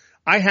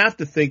 I have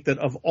to think that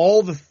of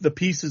all the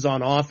pieces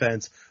on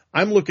offense,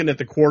 I'm looking at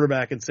the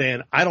quarterback and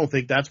saying, I don't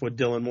think that's what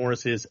Dylan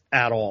Morris is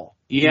at all.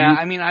 Yeah,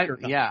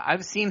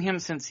 I've seen him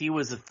since he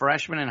was a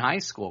freshman in high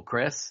school,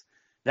 Chris.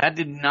 That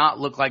did not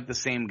look like the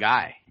same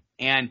guy.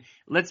 And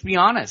let's be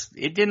honest,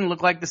 it didn't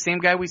look like the same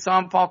guy we saw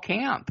in fall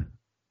camp.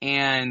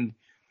 And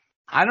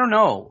I don't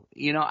know,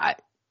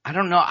 I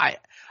don't know.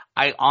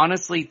 I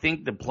honestly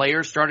think the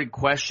players started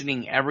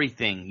questioning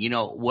everything.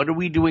 What are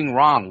we doing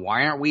wrong?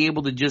 Why aren't we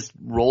able to just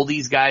roll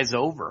these guys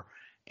over?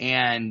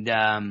 And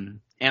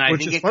I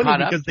Which think is it funny caught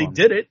because up they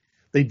did it.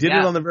 They did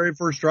it on the very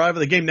first drive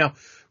of the game. Now,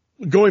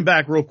 going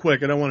back real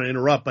quick, I don't want to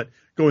interrupt, but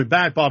going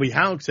back, Bobby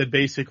Hauck said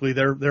basically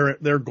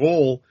their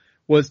goal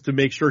was to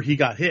make sure he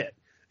got hit.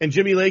 And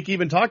Jimmy Lake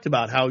even talked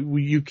about how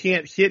you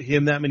can't hit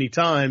him that many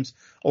times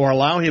or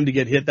allow him to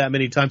get hit that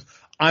many times.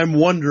 I'm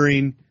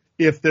wondering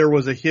if there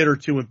was a hit or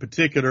two in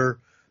particular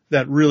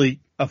that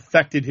really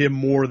affected him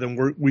more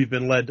than we've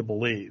been led to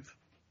believe.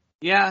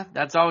 Yeah,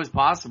 that's always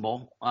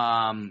possible.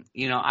 I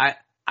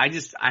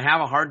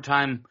have a hard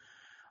time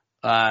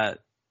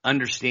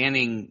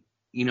understanding,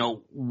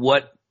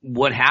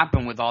 what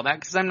happened with all that,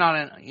 because I'm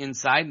not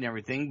inside and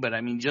everything. But I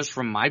mean, just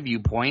from my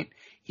viewpoint,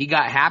 he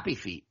got happy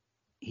feet.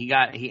 He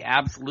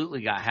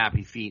absolutely got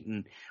happy feet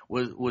and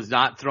was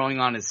not throwing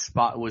on his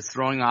spot, was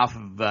throwing off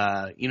of,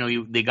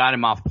 they got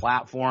him off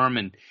platform,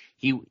 and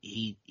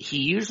he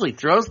usually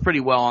throws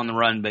pretty well on the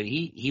run, but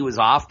he was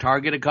off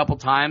target a couple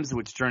times,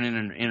 which turned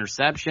into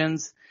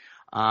interceptions.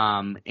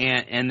 And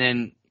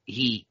then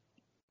he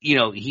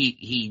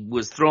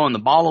was throwing the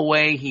ball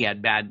away. He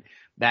had bad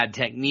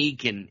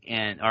technique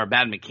or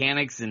bad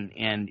mechanics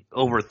and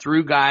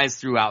overthrew guys,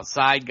 threw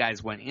outside,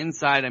 guys went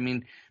inside. I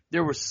mean,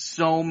 there were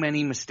so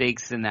many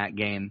mistakes in that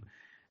game,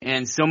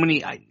 and so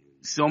many.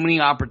 so many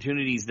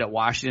opportunities that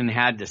Washington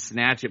had to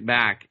snatch it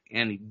back,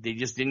 and they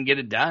just didn't get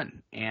it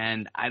done.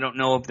 And I don't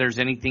know if there's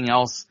anything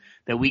else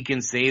that we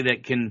can say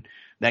that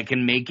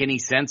can make any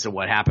sense of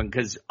what happened.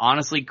 Because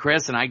honestly,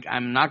 Chris, and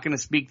I'm not going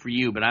to speak for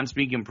you, but I'm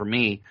speaking for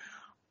me.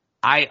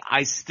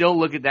 I still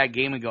look at that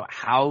game and go,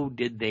 how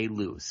did they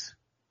lose?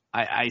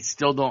 I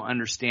still don't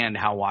understand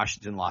how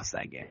Washington lost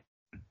that game.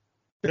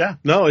 Yeah,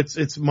 no,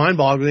 it's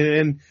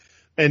mind-boggling.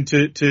 And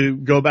to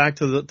go back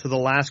to the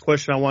last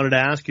question I wanted to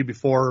ask you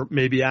before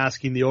maybe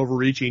asking the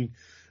overreaching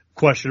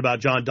question about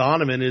John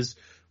Donovan is,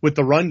 with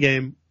the run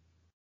game,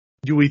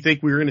 do we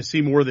think we're going to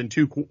see more than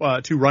two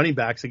running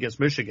backs against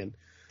Michigan?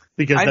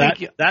 Because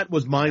that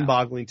was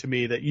mind-boggling to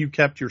me, that you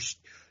kept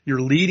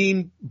your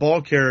leading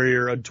ball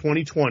carrier in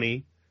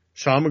 2020,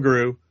 Sean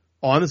McGrew,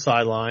 on the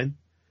sideline.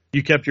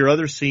 You kept your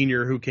other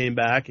senior who came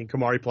back, and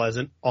Kamari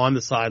Pleasant, on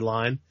the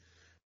sideline.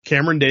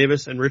 Cameron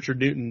Davis and Richard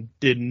Newton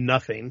did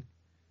nothing.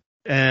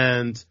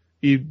 And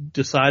you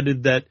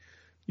decided that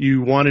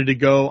you wanted to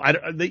go.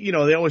 They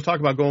always talk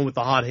about going with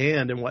the hot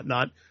hand and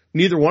whatnot.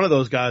 Neither one of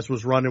those guys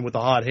was running with the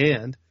hot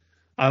hand.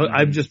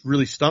 I'm just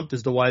really stumped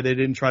as to why they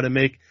didn't try to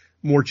make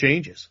more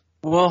changes.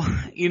 Well,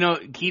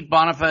 Keith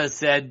Boniface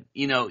said,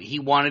 he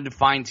wanted to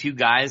find two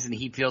guys, and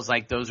he feels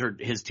like those are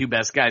his two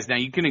best guys. Now,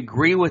 you can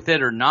agree with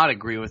it or not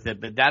agree with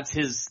it, but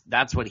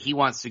that's what he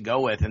wants to go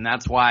with, and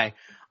that's why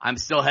I'm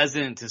still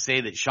hesitant to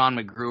say that Sean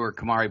McGrew or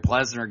Kamari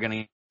Pleasant are going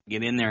to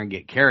get in there and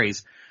get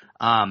carries.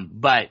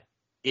 But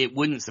it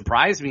wouldn't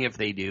surprise me if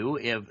they do,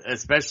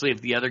 especially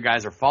if the other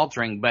guys are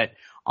faltering. But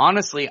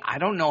honestly, I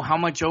don't know how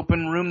much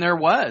open room there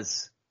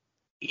was,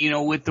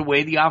 with the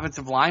way the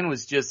offensive line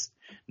was just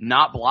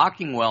not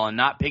blocking well and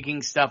not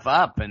picking stuff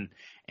up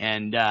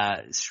and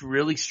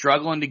really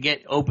struggling to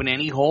get open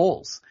any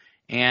holes.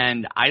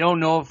 And I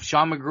don't know if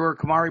Sean McGrew or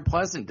Kamari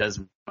Pleasant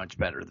does much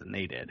better than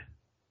they did.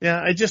 Yeah,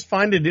 I just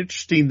find it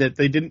interesting that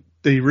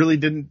they really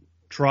didn't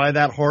try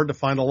that hard to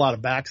find a lot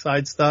of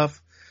backside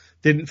stuff.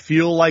 Didn't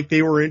feel like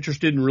they were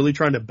interested in really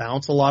trying to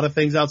bounce a lot of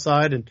things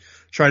outside and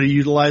try to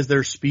utilize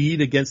their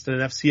speed against an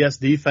FCS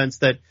defense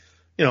that,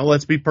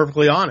 let's be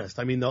perfectly honest.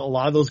 I mean, a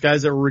lot of those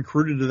guys that were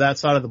recruited to that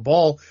side of the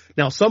ball,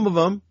 now some of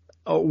them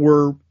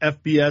were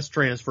FBS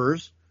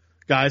transfers,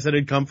 guys that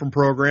had come from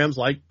programs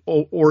like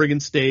Oregon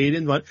State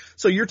and what.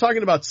 So you're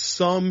talking about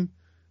some,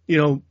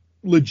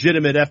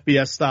 legitimate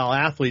FBS style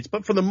athletes,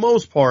 but for the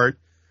most part,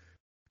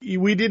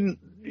 we didn't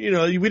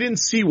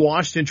see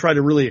Washington try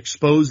to really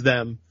expose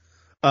them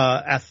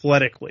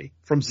athletically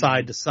from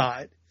side to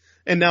side.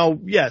 And now,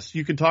 yes,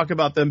 you can talk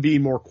about them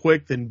being more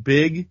quick than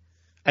big.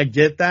 I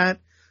get that.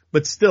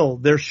 But still,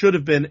 there should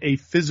have been a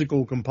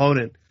physical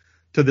component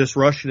to this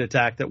Russian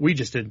attack that we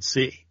just didn't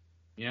see.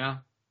 Yeah.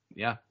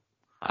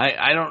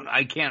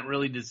 I can't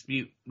really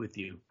dispute with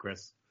you,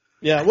 Chris.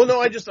 Yeah, well,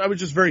 no, I was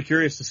just very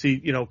curious to see,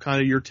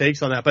 kind of your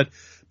takes on that. But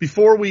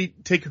before we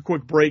take a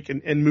quick break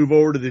and move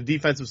over to the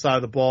defensive side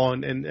of the ball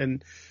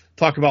and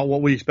talk about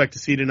what we expect to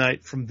see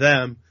tonight from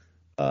them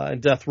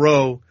and Death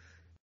Row,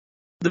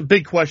 the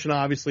big question,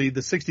 obviously,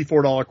 the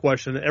 $64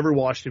 question that every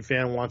Washington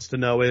fan wants to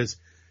know is,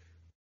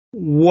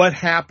 what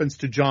happens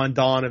to John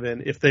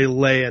Donovan if they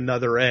lay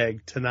another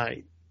egg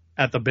tonight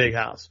at the Big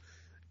House?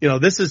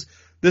 This is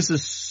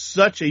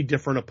such a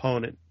different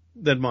opponent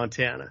than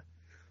Montana,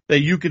 that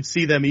you could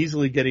see them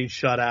easily getting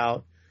shut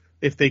out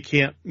if they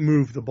can't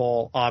move the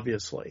ball,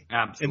 obviously.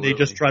 Absolutely. And they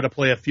just try to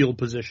play a field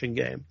position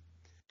game.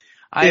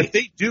 If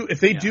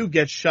they do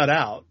get shut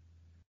out,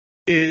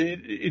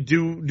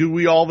 do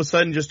we all of a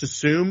sudden just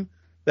assume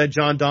that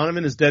John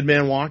Donovan is dead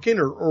man walking,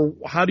 or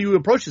how do you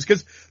approach this?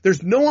 Because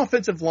there's no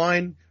offensive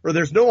line or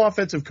there's no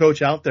offensive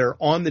coach out there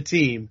on the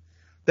team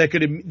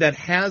that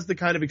has the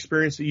kind of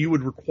experience that you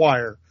would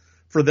require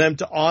for them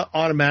to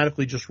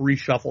automatically just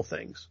reshuffle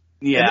things.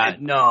 Yeah,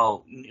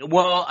 no.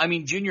 Well, I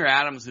mean, Junior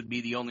Adams would be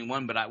the only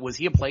one, but was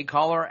he a play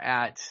caller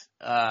at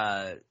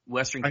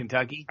Western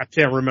Kentucky? I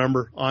can't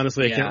remember.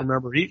 Honestly, I can't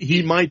remember.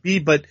 He might be,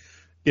 but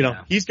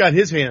he's got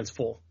his hands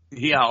full.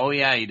 Yeah, oh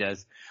yeah, he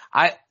does.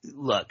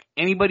 Look,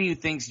 anybody who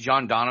thinks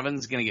John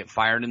Donovan's going to get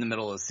fired in the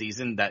middle of the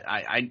season,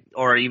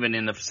 or even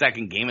in the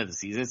second game of the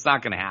season, it's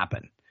not going to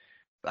happen.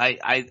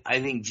 I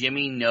think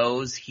Jimmy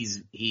knows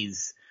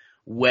he's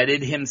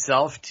wedded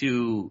himself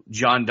to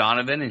John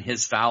Donovan and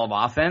his style of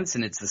offense,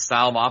 and it's the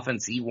style of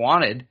offense he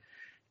wanted,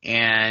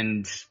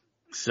 and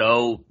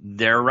so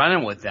they're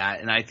running with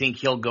that, and I think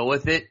he'll go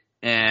with it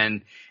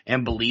and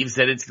believes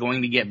that it's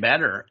going to get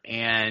better.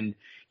 And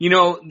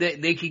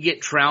they could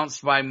get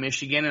trounced by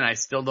Michigan, and I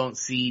still don't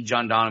see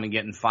John Donovan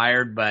getting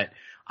fired, but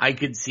I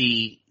could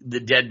see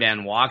the dead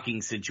man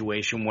walking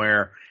situation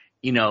where,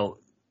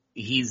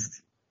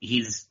 he's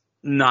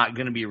not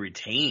going to be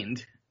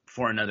retained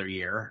for another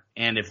year.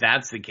 And if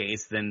that's the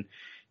case, then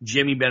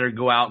Jimmy better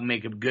go out and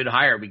make a good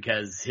hire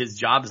because his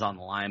job's on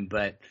the line.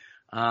 But,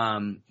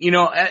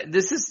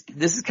 this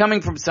is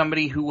coming from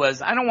somebody who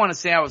was, I don't want to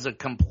say I was a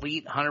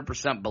complete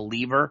 100%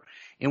 believer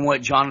in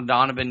what John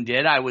Donovan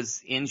did. I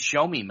was in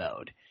show me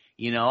mode.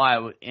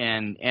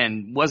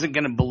 and wasn't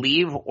going to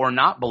believe or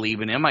not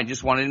believe in him. I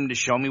just wanted him to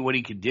show me what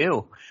he could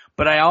do.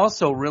 But I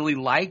also really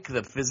like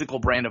the physical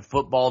brand of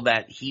football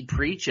that he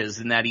preaches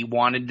and that he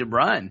wanted to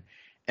run.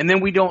 And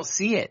then we don't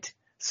see it.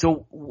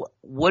 So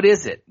what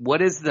is it? What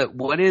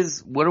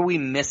are we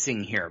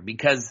missing here?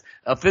 Because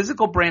a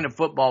physical brand of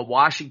football,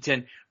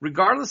 Washington,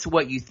 regardless of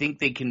what you think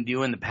they can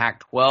do in the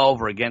Pac-12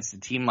 or against a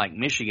team like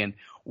Michigan,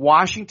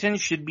 Washington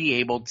should be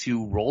able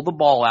to roll the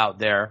ball out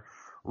there,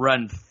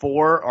 run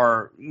four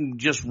or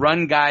just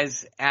run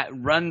guys at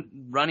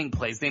running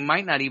plays. They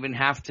might not even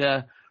have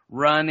to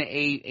run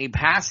a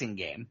passing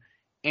game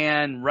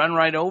and run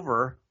right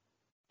over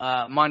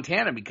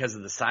Montana because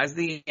of the size of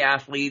the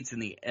athletes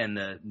and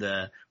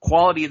the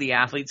quality of the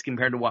athletes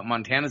compared to what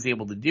Montana's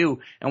able to do,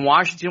 and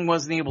Washington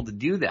wasn't able to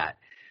do that.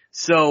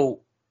 So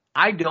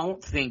I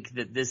don't think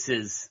that this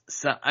is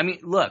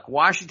look,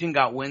 Washington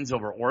got wins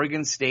over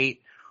Oregon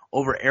State,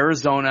 over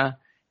Arizona,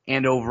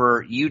 and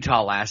over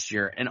Utah last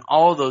year, and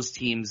all of those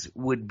teams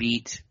would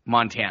beat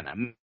Montana.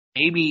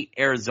 Maybe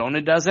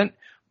Arizona doesn't,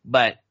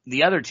 but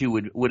the other two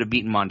would have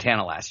beaten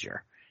Montana last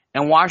year.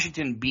 And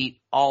Washington beat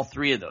all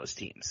three of those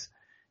teams.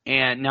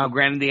 And now,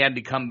 granted, they had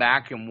to come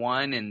back and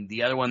won, and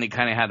the other one they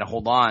kind of had to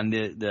hold on.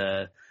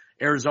 The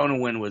Arizona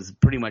win was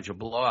pretty much a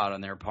blowout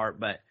on their part.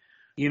 But,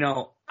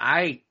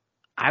 I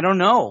don't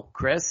know,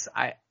 Chris.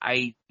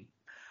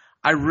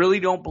 I really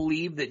don't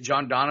believe that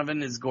John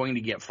Donovan is going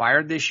to get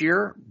fired this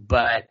year,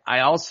 but I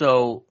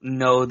also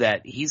know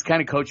that he's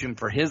kind of coaching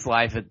for his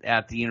life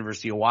at the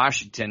University of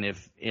Washington.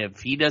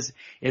 If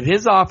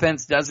his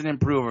offense doesn't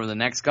improve over the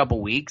next couple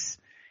weeks,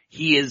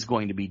 he is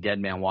going to be dead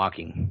man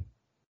walking.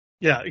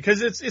 Yeah,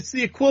 because it's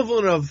the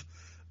equivalent of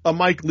a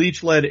Mike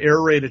Leach-led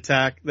air raid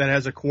attack that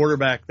has a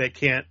quarterback that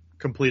can't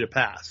complete a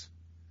pass.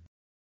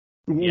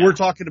 Yeah. We're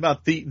talking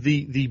about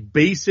the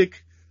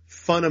basic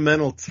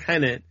fundamental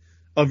tenet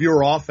of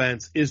your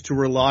offense is to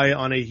rely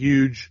on a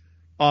huge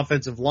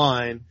offensive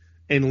line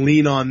and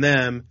lean on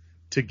them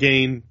to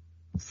gain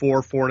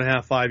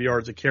 4.5, 5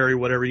 yards of carry,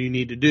 whatever you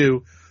need to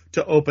do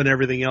to open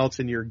everything else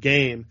in your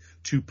game,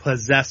 to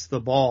possess the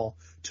ball,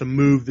 to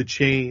move the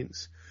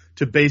chains,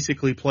 to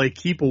basically play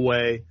keep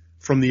away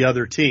from the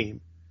other team.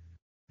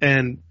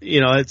 And,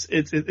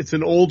 it's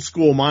an old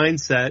school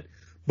mindset,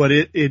 but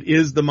it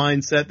is the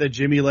mindset that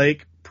Jimmy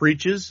Lake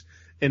preaches,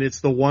 and it's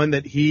the one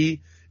that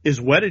he is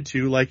wedded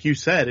to, like you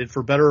said, and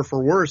for better or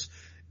for worse,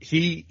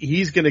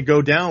 he's going to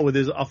go down with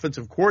his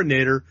offensive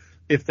coordinator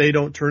if they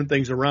don't turn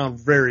things around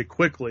very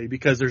quickly,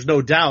 because there's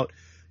no doubt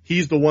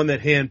he's the one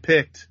that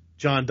handpicked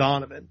John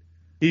Donovan.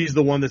 He's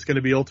the one that's going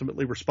to be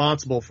ultimately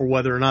responsible for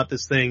whether or not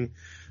this thing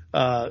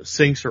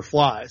sinks or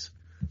flies.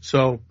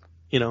 So,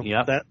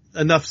 that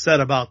enough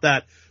said about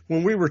that.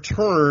 When we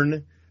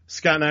return,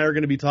 Scott and I are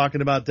going to be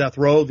talking about Death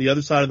Row, the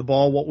other side of the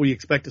ball, what we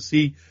expect to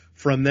see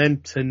from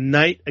them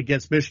tonight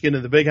against Michigan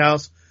in the Big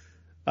House.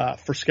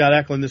 For Scott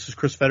Eklund, this is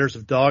Chris Fetters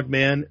of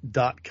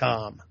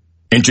Dogman.com.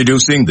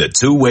 Introducing the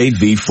Two-Way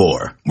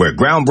V4, where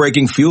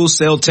groundbreaking fuel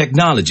cell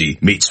technology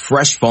meets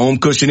fresh foam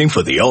cushioning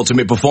for the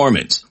ultimate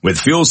performance. With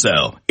fuel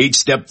cell, each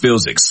step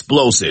feels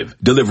explosive,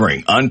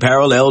 delivering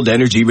unparalleled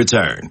energy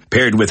return.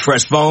 Paired with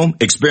fresh foam,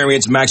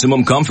 experience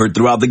maximum comfort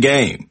throughout the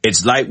game.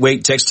 Its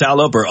lightweight textile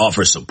upper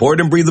offers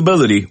support and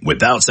breathability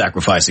without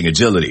sacrificing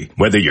agility.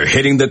 Whether you're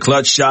hitting the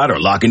clutch shot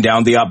or locking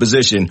down the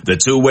opposition, the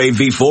Two-Way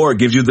V4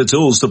 gives you the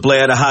tools to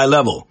play at a high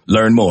level.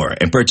 Learn more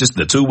and purchase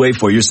the Two-Way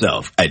for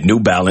yourself at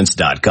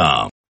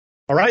NewBalance.com.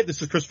 All right,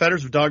 this is Chris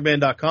Fetters of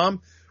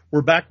Dogman.com.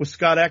 We're back with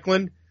Scott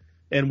Eklund,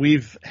 and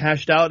we've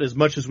hashed out as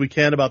much as we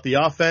can about the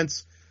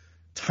offense.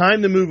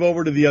 Time to move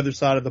over to the other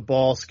side of the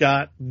ball,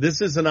 Scott.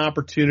 This is an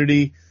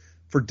opportunity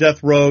for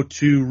Death Row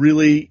to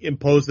really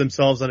impose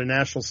themselves on a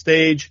national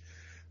stage.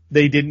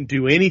 They didn't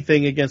do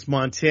anything against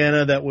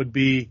Montana that would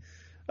be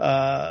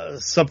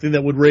something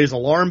that would raise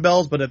alarm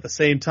bells, but at the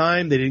same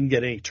time, they didn't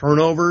get any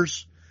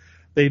turnovers.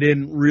 They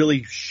didn't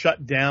really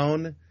shut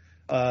down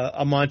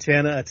a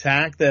Montana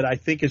attack that I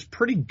think is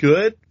pretty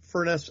good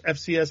for an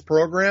FCS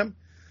program.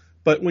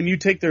 But when you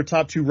take their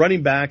top two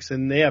running backs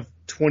and they have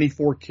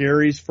 24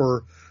 carries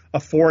for a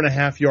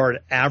 4.5 yard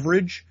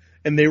average,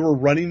 and they were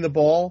running the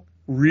ball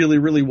really,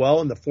 really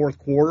well in the fourth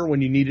quarter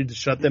when you needed to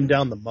shut them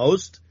down the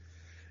most,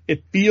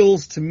 it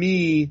feels to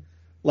me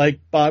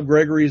like Bob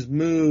Gregory's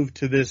move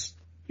to this,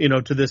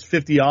 to this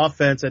 50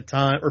 offense at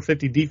time or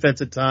 50 defense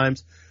at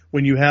times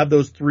when you have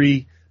those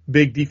three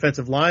big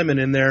defensive linemen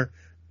in there.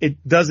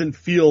 It doesn't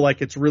feel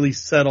like it's really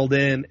settled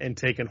in and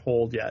taken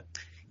hold yet.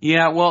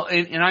 Yeah, well,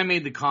 and I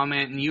made the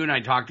comment, and you and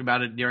I talked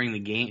about it during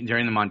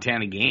the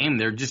Montana game.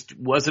 There just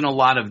wasn't a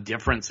lot of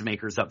difference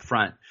makers up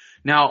front.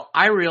 Now,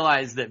 I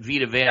realize that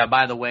Vita Vea,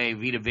 by the way,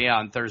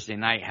 on Thursday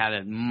night had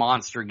a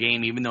monster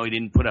game, even though he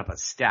didn't put up a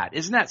stat.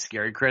 Isn't that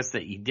scary, Chris,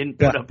 that he didn't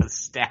put up a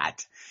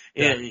stat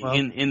he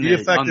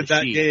affected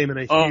that game in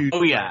a huge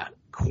way. Yeah,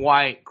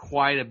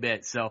 quite a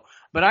bit. So,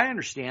 but I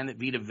understand that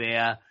Vita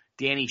Vea,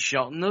 Danny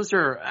Shelton, those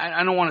are,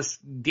 I don't want to,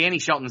 Danny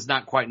Shelton's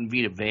not quite in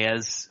Vita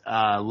Vea's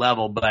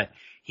level, but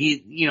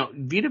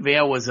Vita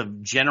Vea was a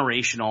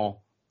generational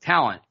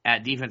talent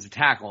at defensive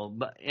tackle.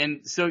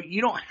 And so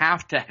you don't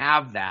have to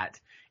have that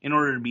in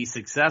order to be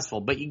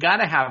successful, but you got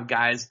to have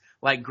guys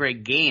like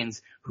Greg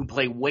Gaines who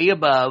play way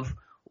above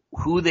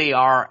who they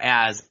are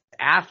as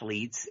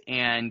athletes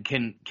and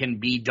can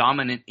be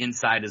dominant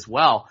inside as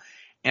well.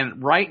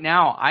 And right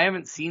now, I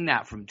haven't seen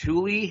that from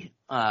Tuli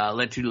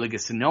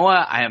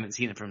Letuligasenoa. I haven't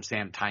seen it from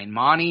Sam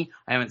Taimani.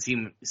 I haven't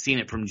seen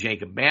it from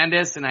Jacob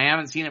Bandis, and I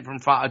haven't seen it from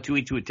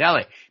Fa'atui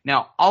Tuitele.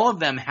 Now, all of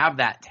them have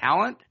that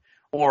talent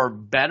or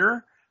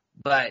better,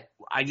 but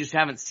I just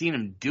haven't seen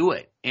them do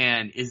it.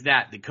 And is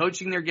that the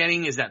coaching they're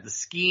getting? Is that the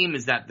scheme?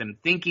 Is that them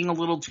thinking a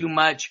little too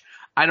much?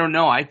 I don't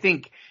know. I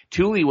think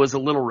Tuli was a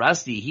little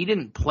rusty. He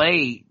didn't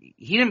play.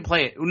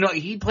 No,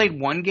 he played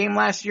one game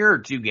last year or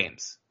 2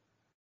 games.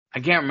 I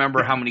can't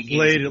remember how many games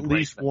played. At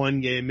least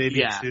one game,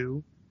 maybe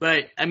 2.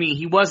 But I mean,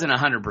 he wasn't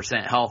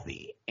 100%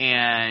 healthy,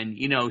 and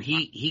you know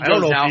he goes out. I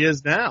don't know if he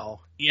is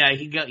now. Yeah,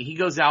 he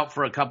goes out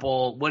for a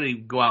couple. What did he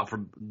go out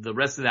for? The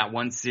rest of that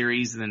one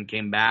series, and then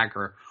came back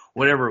or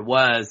whatever it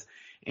was.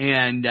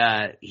 And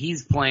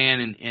he's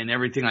playing and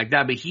everything like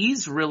that. But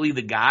he's really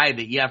the guy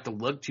that you have to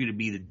look to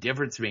be the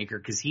difference maker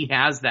because he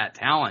has that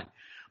talent.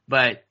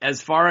 But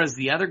as far as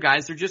the other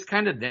guys, they're just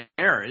kind of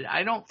there.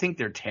 I don't think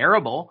they're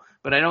terrible,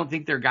 but I don't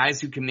think they're guys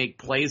who can make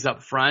plays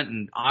up front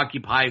and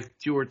occupy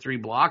 2 or 3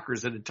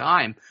 blockers at a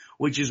time,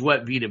 which is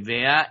what Vita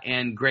Vea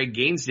and Greg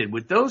Gaines did.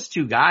 With those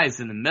 2 guys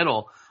in the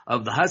middle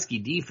of the Husky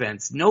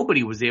defense,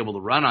 nobody was able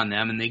to run on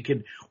them,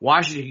 and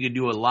Washington could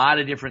do a lot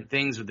of different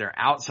things with their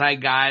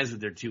outside guys,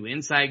 with their 2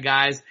 inside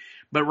guys.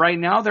 But right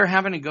now they're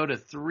having to go to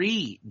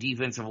 3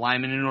 defensive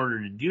linemen in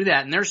order to do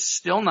that, and they're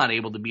still not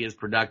able to be as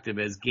productive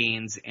as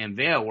Gaines and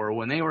Vea were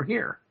when they were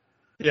here.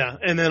 Yeah,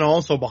 and then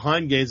also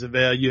behind Gaines and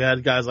Vea, you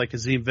had guys like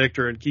Azim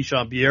Victor and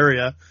Keyshawn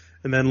Bierria,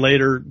 and then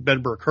later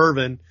Ben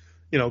Burke-Irvin,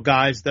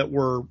 guys that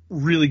were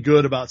really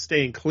good about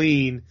staying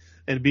clean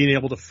and being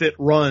able to fit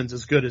runs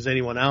as good as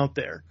anyone out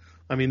there.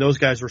 I mean, those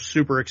guys were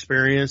super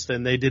experienced,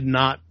 and they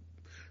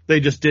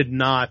just did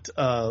not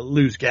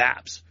lose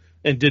gaps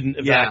and didn't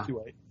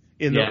evacuate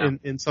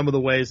in some of the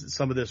ways that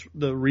some of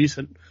the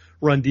recent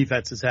run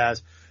defenses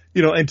has.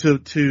 And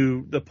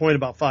to the point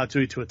about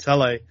Fa'atui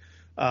Tuitele,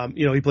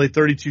 he played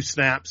 32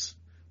 snaps.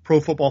 Pro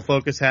Football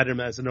Focus had him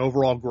as an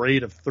overall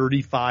grade of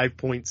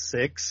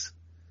 35.6.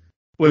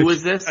 Who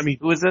was this?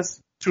 Who was this?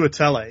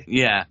 Tuitele.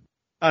 Yeah.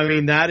 I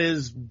mean, that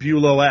is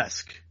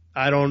Bulow-esque.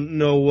 I don't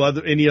know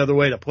any other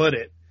way to put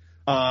it.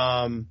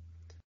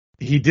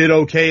 He did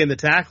okay in the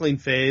tackling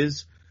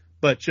phase,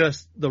 but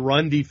just the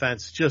run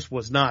defense just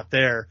was not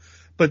there.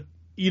 But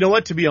you know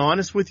what? To be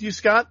honest with you,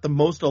 Scott, the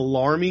most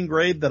alarming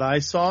grade that I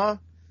saw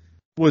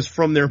was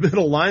from their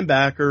middle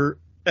linebacker,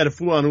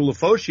 Edefuan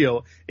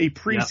Ulofoshio, a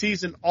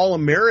preseason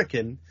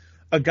All-American,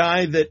 a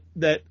guy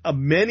that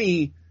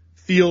many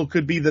feel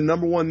could be the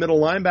number 1 middle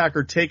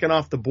linebacker taken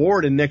off the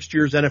board in next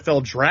year's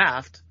NFL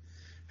draft,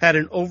 had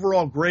an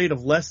overall grade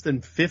of less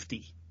than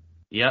 50.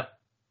 Yep.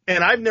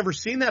 And I've never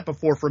seen that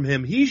before from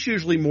him. He's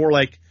usually more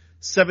like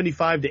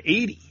 75 to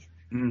 80.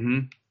 Mm-hmm.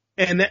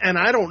 And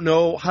I don't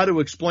know how to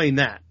explain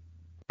that.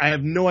 I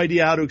have no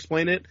idea how to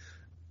explain it.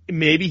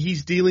 Maybe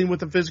he's dealing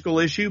with a physical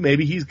issue.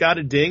 Maybe he's got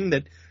a ding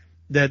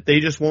that they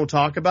just won't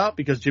talk about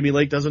because Jimmy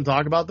Lake doesn't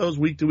talk about those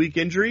week-to-week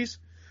injuries.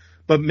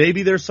 But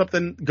maybe there's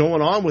something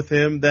going on with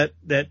him that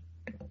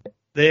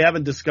they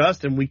haven't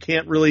discussed and we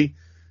can't really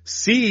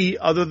see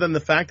other than the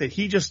fact that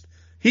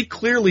he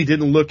clearly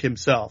didn't look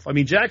himself. I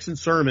mean, Jackson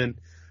Sermon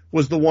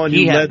was the one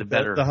who led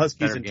the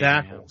Huskies in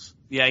tackles.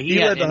 Yeah, he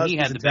led the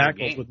Huskies in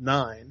tackles with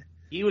 9.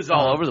 He was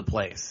all over the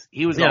place.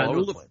 All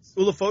over the place.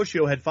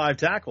 Ulofoshio had 5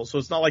 tackles, so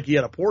it's not like he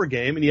had a poor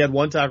game, and he had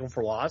 1 tackle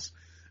for loss,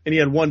 and he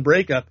had 1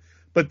 breakup.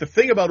 But the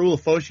thing about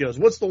Ulofoshio is,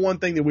 what's the one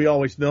thing that we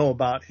always know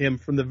about him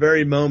from the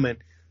very moment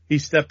he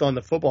stepped on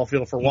the football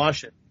field for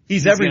Washington?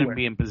 He's everywhere. Going to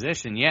be in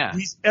position, yeah.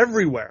 He's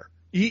everywhere.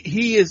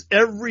 He is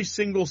every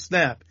single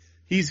snap.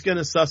 He's going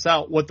to suss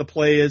out what the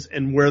play is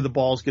and where the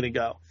ball's going to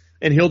go,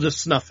 and he'll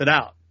just snuff it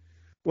out.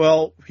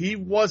 Well, he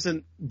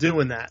wasn't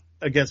doing that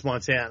against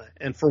Montana,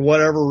 and for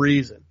whatever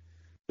reason,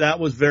 that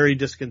was very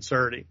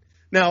disconcerting.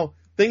 Now,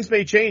 things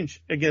may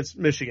change against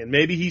Michigan.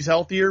 Maybe he's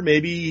healthier.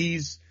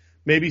 Maybe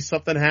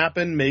something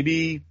happened.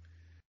 Maybe,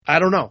 I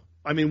don't know.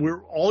 I mean,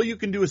 all you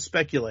can do is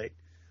speculate.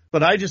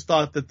 But I just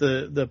thought that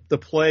the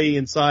play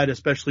inside,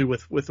 especially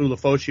with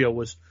Ulofoshio,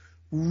 was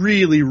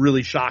really,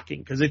 really shocking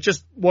because it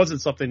just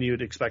wasn't something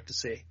you'd expect to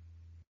see.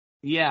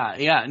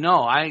 Yeah.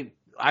 No,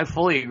 I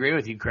fully agree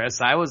with you, Chris.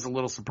 I was a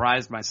little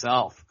surprised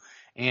myself.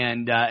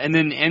 And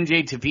then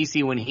MJ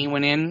Tafisi, when he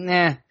went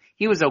in,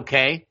 he was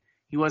okay.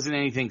 He wasn't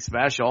anything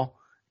special.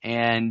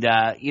 And,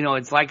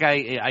 it's like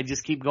I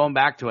just keep going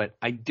back to it.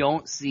 I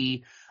don't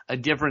see a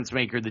difference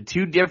maker. The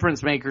 2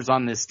 difference makers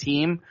on this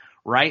team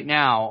right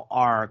now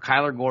are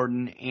Kyler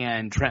Gordon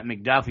and Trent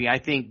McDuffie. I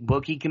think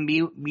Bookie can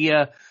be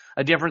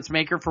a difference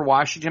maker for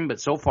Washington,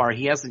 but so far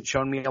he hasn't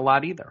shown me a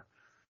lot either.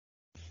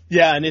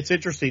 Yeah, and it's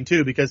interesting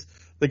too because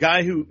the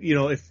guy who,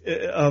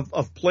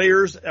 of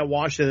players at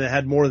Washington that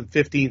had more than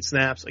 15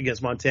 snaps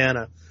against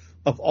Montana,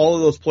 of all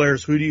of those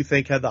players, who do you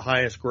think had the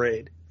highest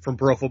grade? from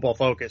Pro Football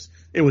Focus.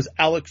 It was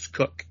Alex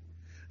Cook.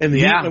 And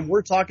and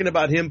we're talking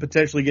about him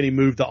potentially getting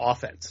moved to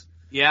offense.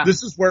 Yeah.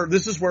 This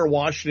is where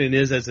Washington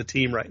is as a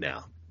team right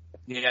now.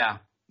 Yeah.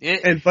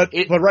 But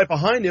right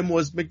behind him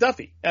was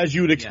McDuffie, as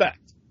you would expect.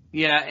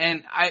 Yeah,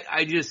 and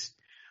I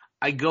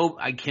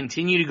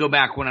continue to go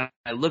back when I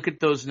look at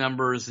those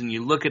numbers and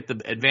you look at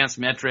the advanced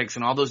metrics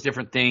and all those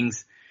different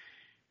things.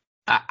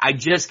 I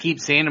just keep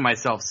saying to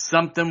myself,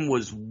 something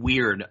was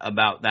weird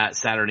about that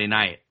Saturday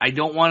night. I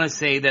don't want to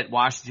say that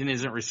Washington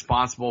isn't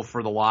responsible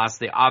for the loss.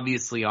 They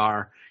obviously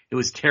are. It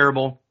was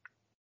terrible,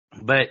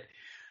 but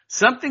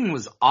something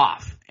was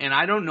off. And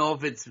I don't know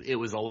if it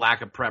was a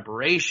lack of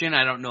preparation.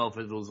 I don't know if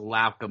it was a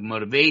lack of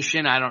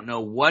motivation. I don't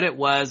know what it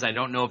was. I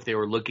don't know if they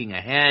were looking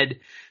ahead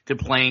to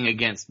playing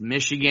against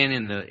Michigan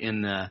in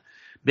the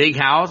Big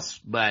House,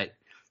 but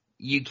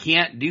you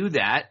can't do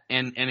that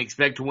and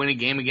expect to win a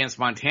game against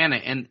Montana.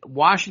 And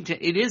Washington,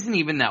 it isn't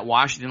even that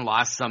Washington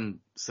lost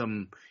some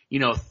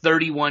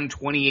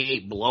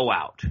 31-28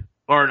 blowout,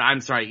 or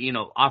I'm sorry,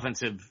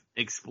 offensive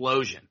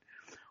explosion.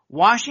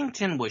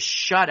 Washington was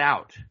shut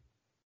out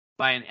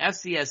by an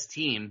FCS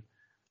team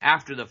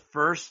after the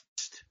first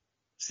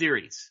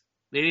series.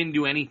 They didn't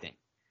do anything.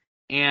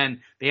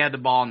 And they had the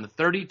ball in the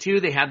 32,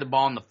 they had the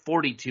ball in the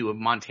 42 of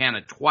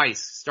Montana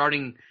twice,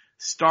 starting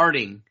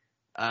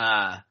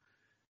drives,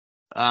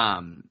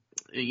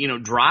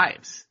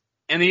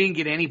 and they didn't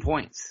get any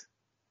points.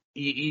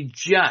 You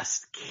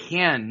just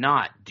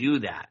cannot do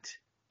that.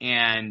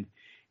 And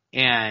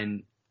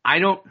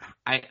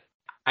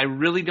I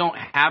really don't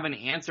have an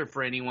answer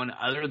for anyone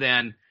other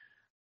than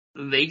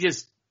they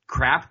just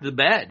crapped the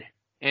bed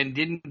and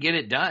didn't get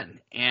it done.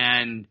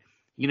 And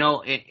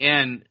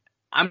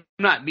I'm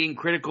not being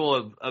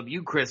critical of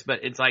you, Chris, but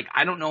it's like,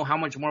 I don't know how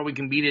much more we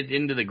can beat it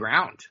into the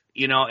ground.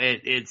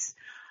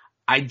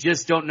 I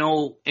just don't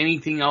know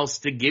anything else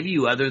to give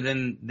you other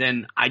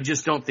than I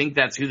just don't think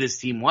that's who this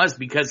team was,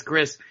 because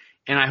Chris,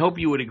 and I hope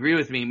you would agree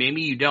with me,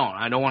 maybe you don't,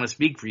 I don't want to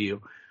speak for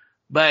you,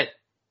 but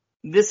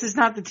this is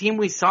not the team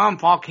we saw in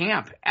fall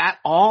camp at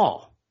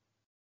all.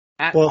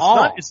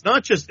 It's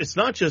not just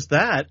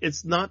that.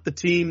 It's not the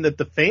team that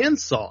the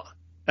fans saw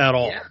at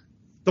all. Yeah.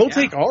 Don't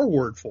take our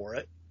word for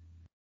it.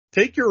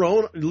 Take your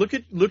own look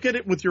at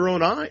it with your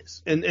own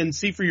eyes and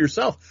see for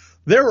yourself.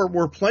 There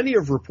were plenty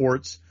of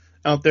reports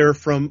out there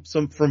from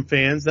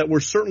fans that were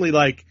certainly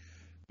like,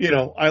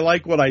 I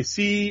like what I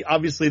see.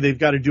 Obviously, they've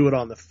got to do it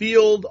on the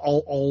field.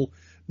 I'll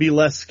be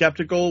less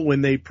skeptical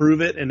when they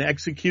prove it and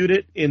execute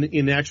it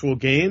in actual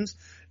games.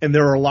 And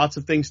there are lots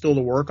of things still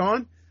to work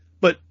on.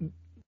 But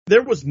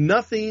there was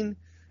nothing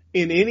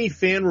in any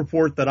fan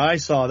report that I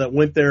saw that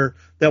went there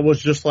that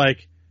was just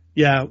like,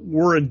 yeah,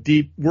 we're in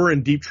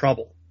deep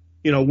trouble.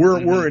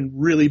 We're in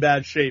really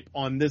bad shape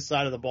on this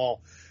side of the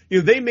ball.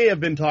 They may have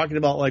been talking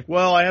about like,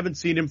 well, I haven't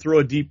seen him throw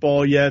a deep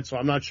ball yet, so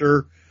I'm not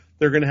sure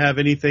they're going to have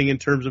anything in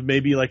terms of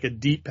maybe like a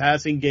deep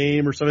passing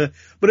game or something.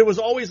 But it was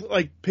always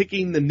like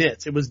picking the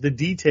nits. It was the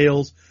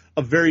details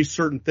of very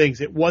certain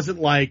things. It wasn't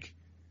like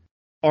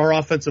our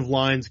offensive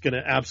line's going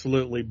to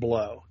absolutely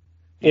blow,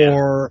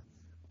 or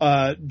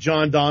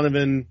John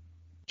Donovan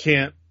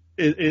can't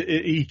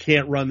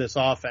run this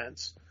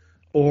offense.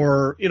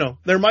 Or,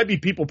 there might be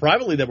people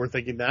privately that were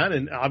thinking that,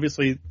 and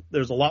obviously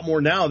there's a lot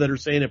more now that are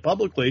saying it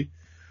publicly,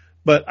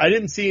 but I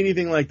didn't see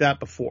anything like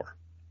that before.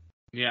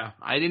 Yeah,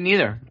 I didn't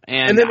either.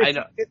 And then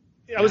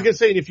I was going to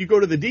say, if you go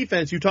to the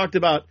defense, you talked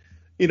about,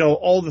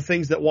 all the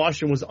things that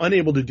Washington was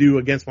unable to do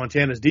against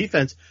Montana's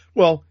defense.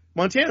 Well,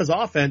 Montana's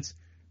offense,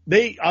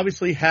 they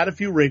obviously had a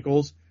few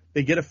wrinkles.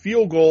 They get a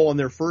field goal on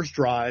their first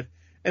drive,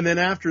 and then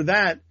after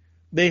that,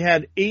 they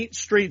had 8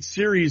 straight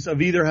series of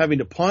either having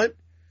to punt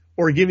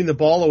or giving the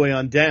ball away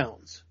on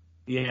downs.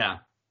 Yeah.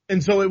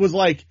 And so it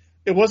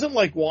wasn't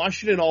like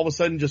Washington all of a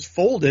sudden just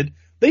folded.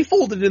 They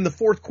folded in the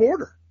fourth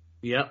quarter.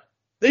 Yep.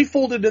 They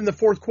folded in the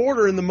fourth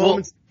quarter in the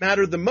moments that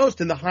mattered the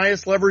most, in the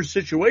highest leverage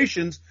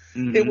situations.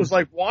 Mm-hmm. It was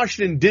like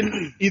Washington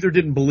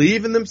didn't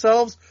believe in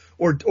themselves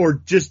or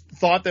just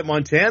thought that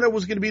Montana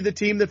was going to be the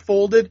team that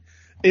folded.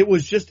 It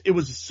was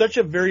such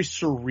a very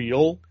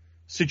surreal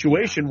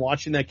situation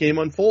watching that game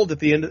unfold at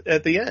the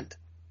end.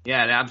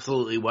 Yeah, it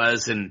absolutely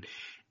was.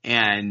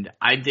 And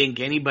I think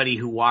anybody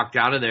who walked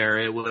out of there,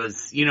 it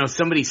was,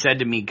 somebody said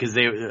to me, because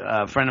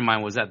a friend of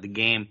mine was at the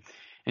game,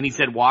 and he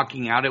said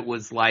walking out, it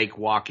was like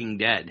Walking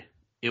Dead.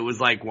 It was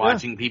like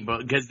watching people,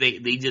 because they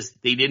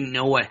didn't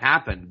know what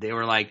happened. They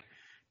were like,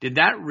 did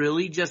that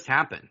really just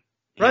happen?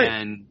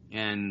 Right.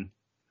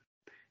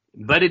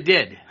 But it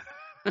did.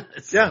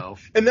 So. Yeah.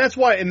 And that's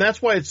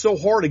why it's so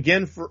hard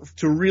again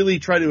to really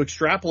try to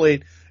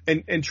extrapolate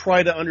and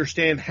try to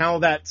understand how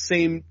that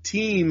same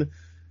team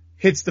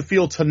hits the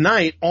field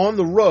tonight on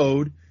the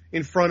road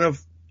in front of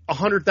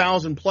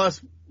 100,000 plus,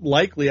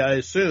 likely, I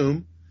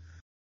assume.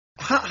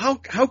 How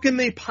can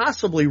they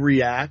possibly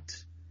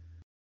react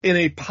in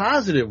a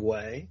positive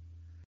way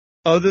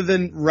other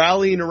than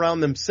rallying around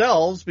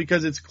themselves?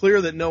 Because it's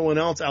clear that no one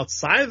else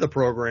outside of the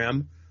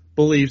program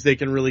believes they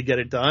can really get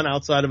it done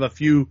outside of a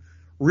few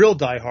real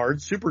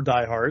diehards, super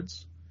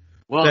diehards.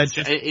 that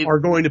just are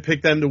going to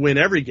pick them to win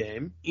every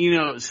game. You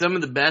know, some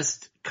of the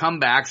best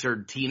comebacks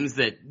are teams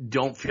that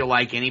don't feel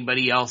like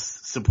anybody else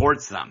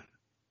supports them,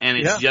 and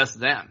it's just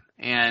them.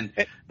 And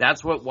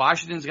that's what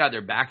Washington's got.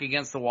 They're back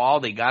against the wall.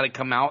 They got to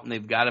come out and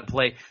they've got to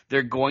play.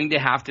 They're going to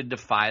have to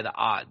defy the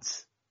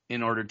odds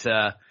in order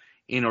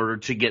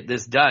to get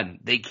this done.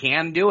 They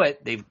can do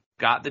it. They've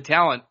got the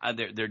talent.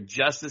 They're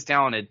just as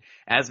talented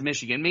as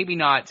Michigan. Maybe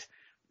not,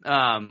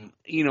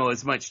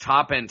 as much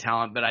top end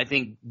talent, but I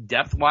think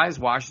depth wise,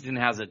 Washington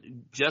has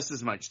just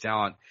as much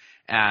talent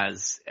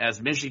as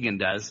Michigan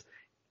does.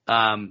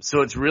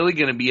 So it's really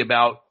going to be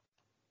about,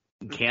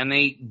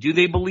 do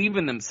they believe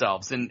in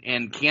themselves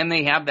and can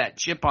they have that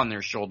chip on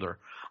their shoulder?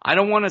 I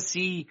don't want to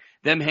see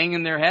them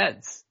hanging their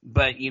heads,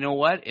 but you know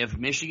what? If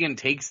Michigan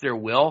takes their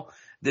will,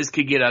 this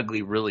could get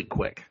ugly really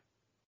quick.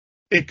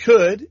 It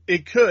could.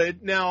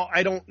 Now,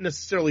 I don't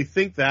necessarily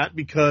think that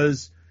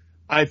because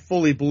I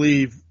fully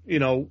believe,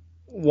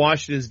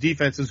 Washington's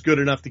defense is good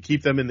enough to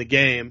keep them in the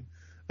game,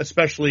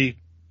 especially,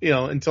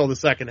 until the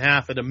second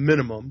half at a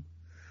minimum.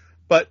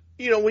 But,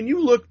 when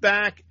you look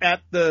back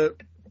at the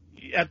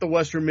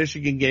Western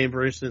Michigan game,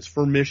 for instance,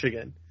 for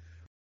Michigan,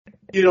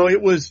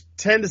 it was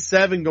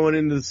 10-7 going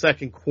into the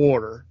second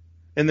quarter.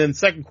 And then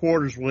second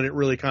quarter's when it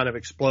really kind of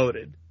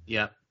exploded.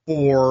 Yeah.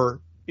 For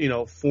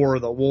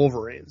the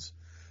Wolverines.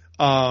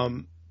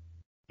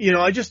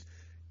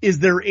 Is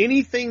there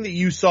anything that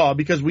you saw?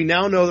 Because we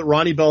now know that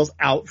Ronnie Bell's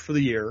out for the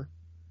year.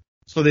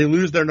 So they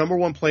lose their number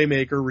one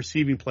playmaker,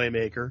 receiving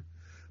playmaker.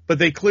 But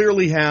they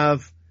clearly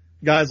have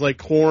guys like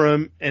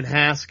Corum and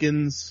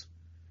Haskins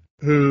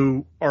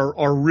who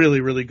are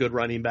really, really good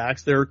running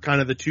backs. They're kind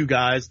of the two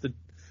guys, the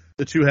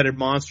two-headed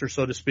monster,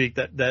 so to speak,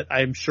 that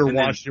I'm sure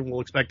Washington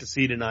will expect to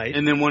see tonight.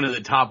 And then one of the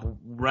top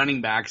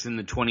running backs in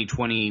the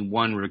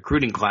 2021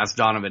 recruiting class,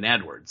 Donovan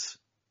Edwards.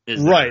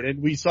 Right,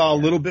 and we saw a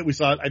little bit.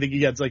 I think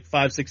he had like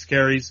 5-6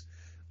 carries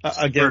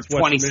against for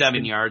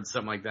 27 yards,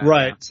 something like that.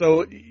 Right.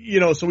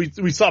 Yeah. So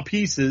we saw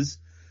pieces.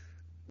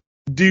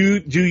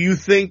 Do you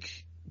think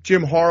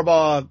Jim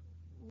Harbaugh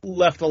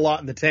left a lot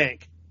in the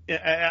tank?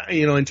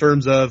 In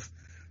terms of,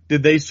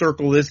 did they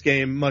circle this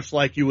game much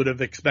like you would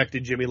have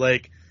expected Jimmy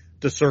Lake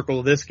to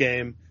circle this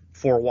game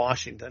for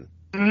Washington?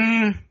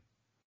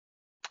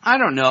 I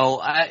don't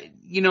know. I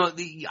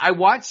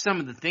watched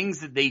some of the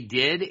things that they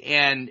did,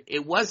 and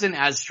it wasn't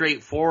as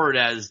straightforward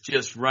as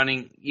just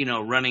running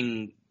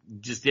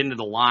just into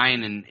the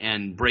line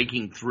and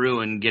breaking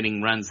through and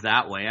getting runs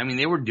that way. I mean,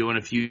 they were doing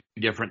a few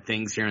different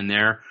things here and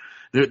there.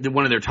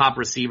 One of their top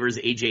receivers,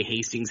 A.J.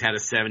 Hastings, had a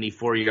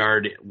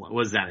 74-yard, what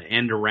was that, an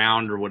end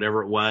around or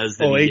whatever it was.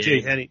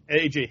 A.J. Henning.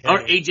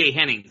 A.J.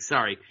 Henning,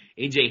 sorry.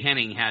 A.J.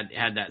 Henning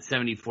had that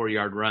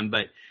 74-yard run.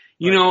 But,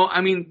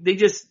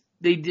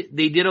 they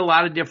did a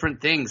lot of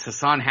different things.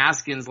 Hassan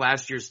Haskins,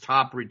 last year's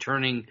top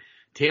returning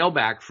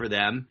tailback for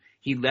them,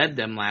 he led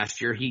them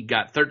last year. He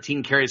got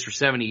 13 carries for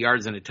 70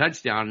 yards and a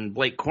touchdown, and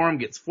Blake Corum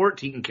gets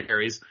 14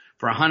 carries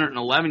for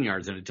 111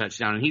 yards and a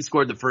touchdown, and he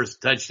scored the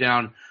first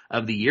touchdown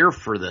of the year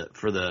for the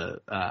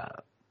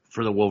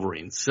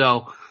Wolverines.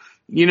 So,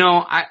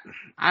 I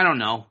don't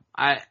know.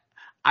 I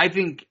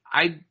think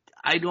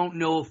I don't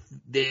know if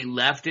they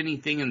left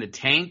anything in the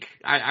tank.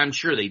 I'm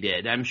sure they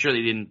did. I'm sure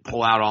they didn't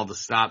pull out all the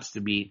stops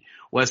to beat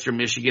Western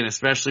Michigan,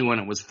 especially when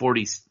it was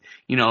 40,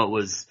 it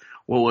was,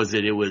 what was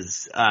it? It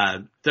was,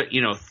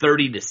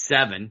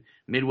 30-7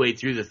 midway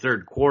through the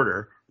third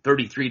quarter,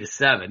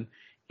 33-7.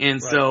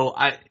 And so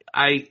I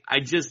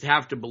just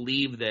have to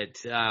believe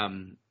that,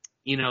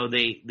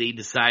 they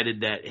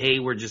decided that, hey,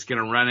 we're just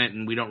going to run it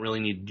and we don't really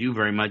need to do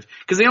very much,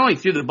 because they only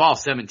threw the ball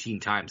 17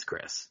 times,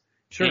 Chris.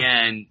 Sure.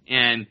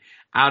 And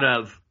out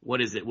of,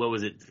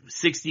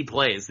 60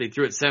 plays, they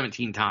threw it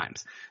 17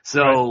 times.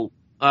 So,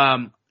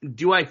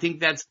 do I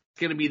think that's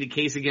going to be the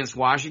case against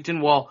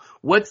Washington? Well,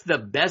 what's the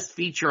best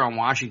feature on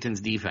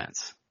Washington's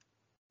defense?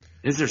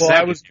 Is there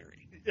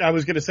secondary? I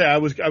was going to say, I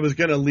was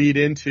going to lead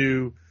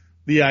into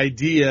the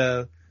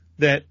idea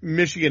that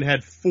Michigan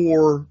had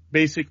 4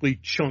 basically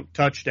chunk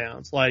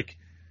touchdowns. Like,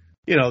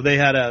 they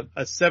had a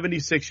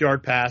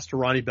 76-yard pass to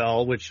Ronnie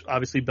Bell, which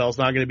obviously Bell's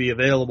not going to be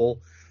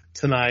available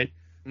tonight.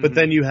 But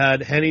then you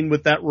had Henning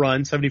with that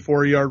run,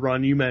 74-yard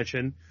run you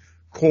mentioned.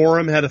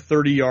 Corum had a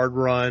 30-yard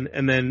run,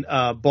 and then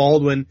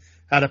Baldwin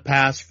had a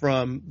pass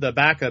from the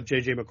backup,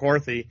 J.J.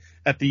 McCarthy,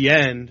 at the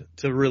end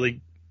to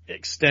really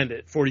extend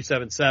it,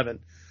 47-7.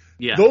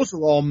 Yeah. Those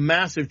are all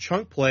massive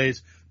chunk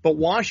plays, but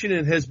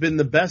Washington has been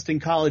the best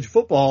in college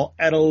football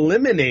at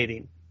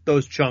eliminating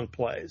those chunk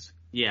plays.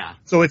 Yeah.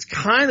 So it's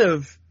kind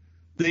of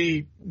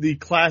the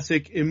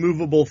classic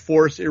immovable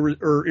force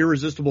or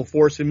irresistible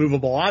force,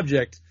 immovable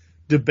object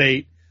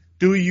debate.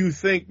 Do you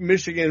think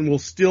Michigan will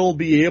still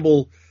be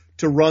able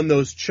to run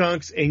those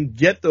chunks and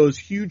get those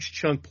huge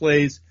chunk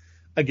plays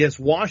against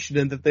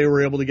Washington that they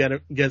were able to get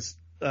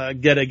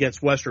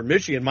against Western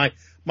Michigan?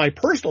 My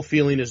personal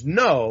feeling is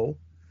no,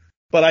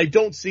 but I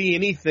don't see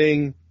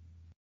anything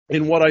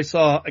in what I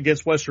saw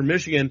against Western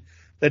Michigan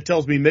that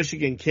tells me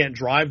Michigan can't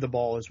drive the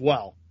ball as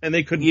well. And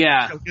they couldn't,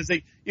 because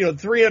they,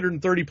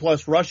 330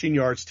 plus rushing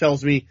yards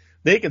tells me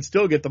they can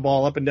still get the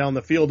ball up and down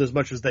the field as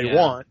much as they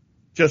want,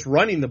 just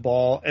running the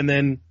ball and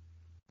then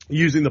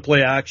using the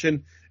play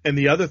action and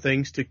the other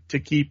things to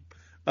keep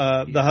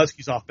the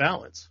Huskies off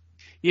balance.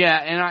 Yeah,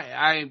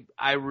 and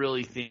I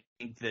really think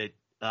that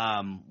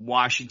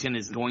Washington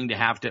is going to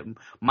have to.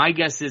 My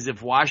guess is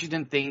if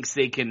Washington thinks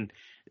they can,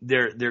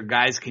 their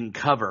guys can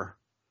cover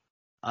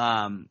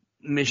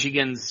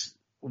Michigan's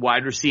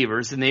wide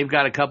receivers, and they've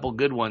got a couple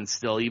good ones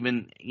still,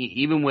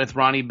 even with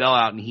Ronnie Bell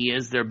out, and he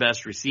is their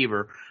best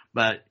receiver.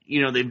 But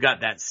they've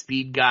got that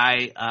speed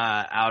guy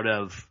out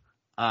of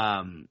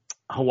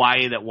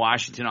Hawaii that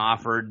Washington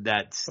offered.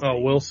 That's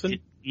Wilson.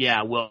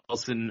 Yeah,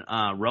 Wilson,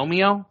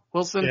 Romeo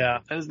Wilson. Yeah,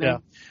 that's his name.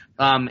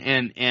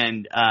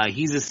 Yeah.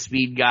 He's a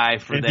speed guy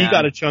for them. He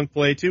got a chunk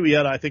play too. He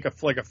had, I think, a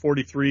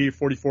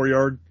 44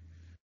 yard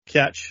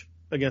catch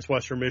against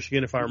Western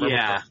Michigan, if I remember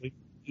correctly.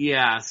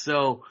 Yeah.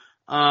 So,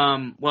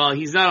 well,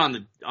 he's not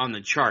on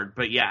the chart,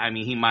 but yeah, I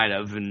mean, he might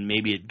have, and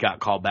maybe it got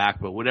called back,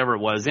 but whatever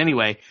it was.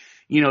 Anyway,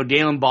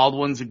 Dalen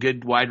Baldwin's a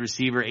good wide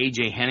receiver.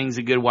 AJ Henning's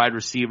a good wide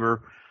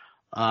receiver.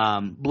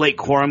 Blake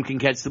Corum can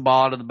catch the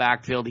ball out of the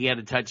backfield. He had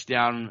a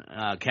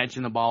touchdown,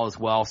 catching the ball as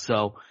well.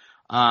 So,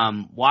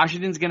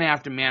 Washington's going to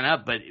have to man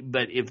up,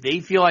 but if they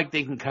feel like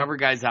they can cover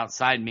guys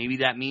outside, maybe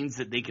that means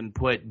that they can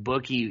put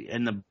Bookie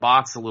in the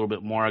box a little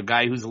bit more, a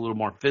guy who's a little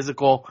more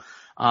physical,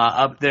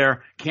 up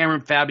there.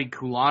 Cameron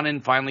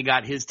Fabi-Kulanen finally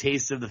got his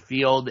taste of the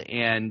field,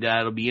 and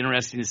it'll be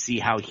interesting to see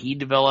how he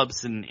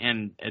develops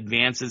and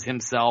advances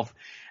himself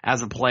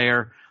as a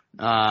player.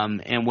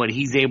 And what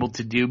he's able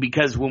to do,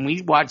 because when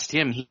we watched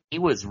him, he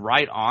was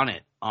right on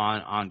it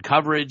on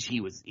coverage.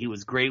 He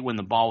was great when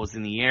the ball was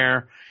in the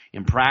air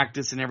in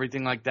practice and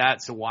everything like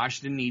that. So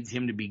Washington needs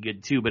him to be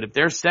good too. But if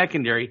their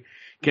secondary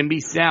can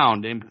be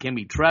sound and can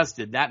be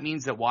trusted, that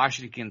means that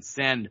Washington can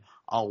send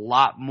a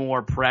lot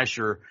more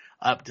pressure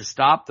up to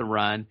stop the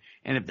run.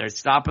 And if they're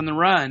stopping the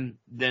run,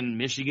 then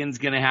Michigan's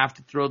going to have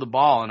to throw the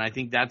ball. And I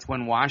think that's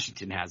when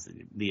Washington has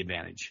the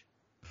advantage.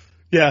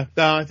 Yeah,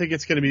 I think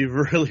it's going to be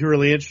really,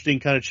 really interesting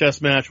kind of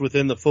chess match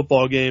within the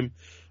football game.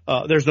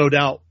 There's no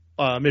doubt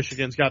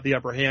Michigan's got the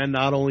upper hand,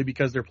 not only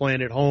because they're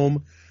playing at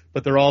home,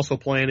 but they're also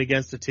playing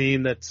against a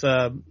team that's,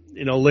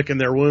 licking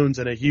their wounds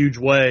in a huge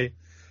way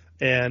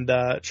and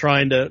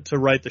trying to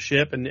right the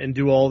ship and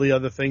do all the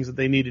other things that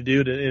they need to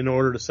do in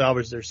order to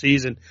salvage their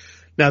season.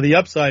 Now, the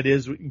upside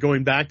is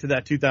going back to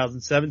that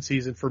 2007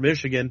 season for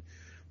Michigan.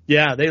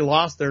 Yeah, they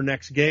lost their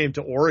next game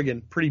to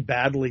Oregon pretty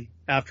badly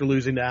after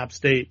losing to App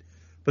State.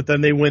 But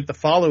then they went the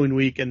following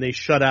week and they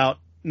shut out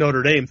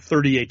Notre Dame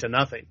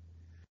 38-0.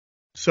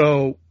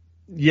 So,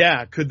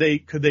 yeah, could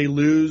they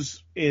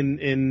lose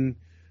in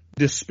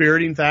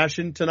dispiriting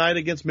fashion tonight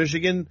against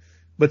Michigan,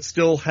 but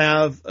still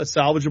have a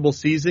salvageable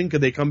season?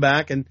 Could they come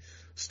back and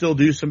still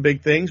do some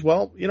big things?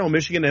 Well,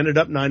 Michigan ended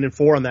up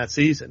 9-4 on that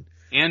season,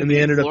 and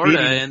they ended Florida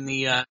up beating in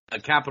the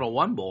Capital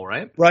One Bowl,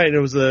 right? Right.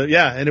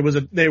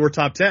 They were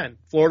top 10.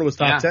 Florida was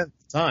top 10 at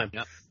the time.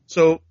 Yep.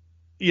 So,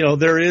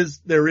 there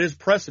is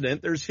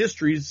precedent. There's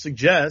history to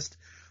suggest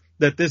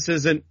that this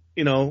isn't,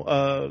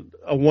 a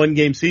one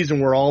game season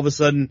where all of a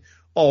sudden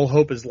all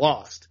hope is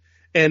lost.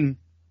 And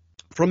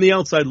from the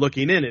outside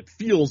looking in, it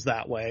feels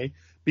that way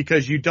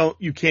because you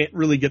can't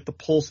really get the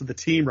pulse of the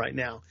team right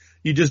now.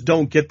 You just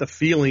don't get the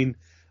feeling,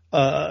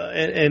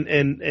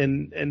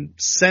 and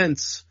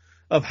sense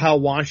of how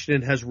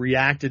Washington has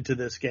reacted to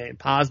this game,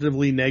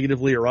 positively,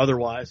 negatively, or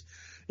otherwise.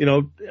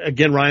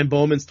 Again, Ryan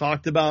Bowman's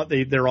talked about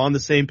they're on the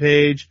same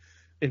page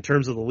in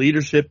terms of the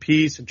leadership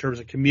piece, in terms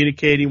of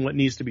communicating what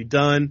needs to be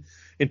done,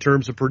 in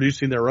terms of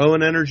producing their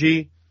own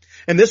energy.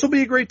 And this will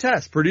be a great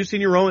test.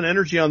 Producing your own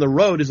energy on the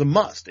road is a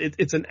must.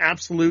 It's an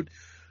absolute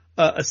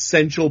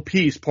essential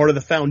piece. Part of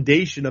the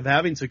foundation of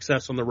having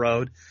success on the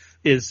road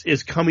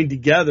is coming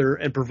together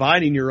and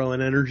providing your own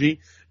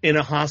energy in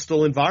a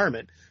hostile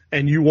environment.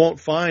 And you won't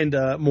find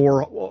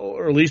more,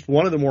 or at least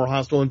one of the more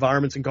hostile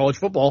environments in college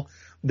football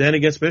than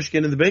against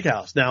Michigan in the Big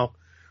House. Now,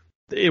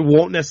 it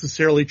won't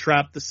necessarily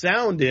trap the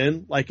sound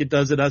in like it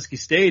does at Husky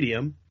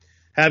Stadium.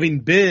 Having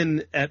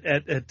been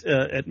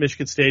at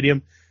Michigan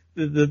Stadium,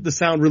 the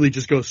sound really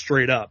just goes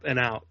straight up and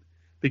out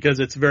because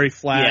it's very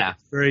flat,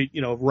 It's very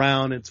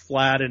round, it's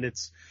flat, and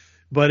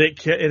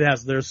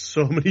there's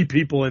so many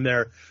people in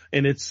there,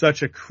 and it's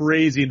such a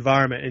crazy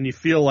environment, and you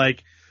feel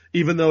like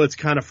even though it's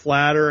kind of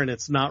flatter and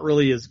it's not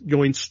really as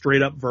going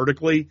straight up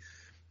vertically,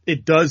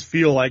 it does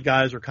feel like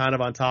guys are kind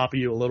of on top of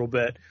you a little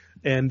bit.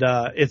 And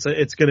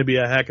it's going to be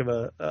a heck of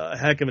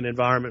an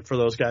environment for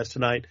those guys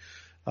tonight.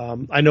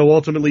 I know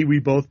ultimately we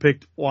both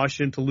picked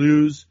Washington to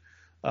lose,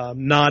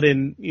 not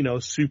in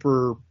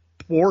super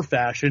poor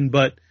fashion,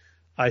 but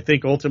I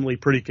think ultimately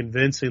pretty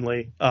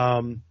convincingly.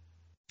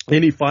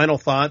 Any final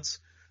thoughts,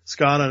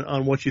 Scott,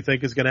 on what you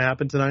think is going to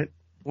happen tonight?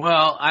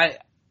 Well,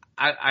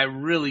 I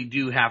really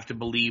do have to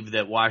believe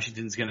that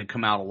Washington's going to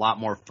come out a lot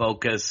more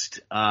focused.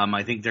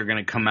 I think they're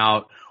going to come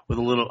out with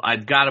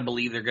I've got to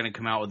believe they're going to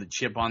come out with a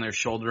chip on their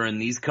shoulder,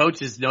 and these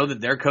coaches know that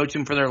they're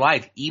coaching for their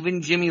life.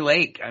 Even Jimmy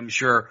Lake, I'm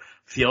sure,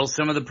 feels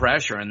some of the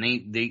pressure, and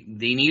they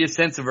need a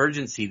sense of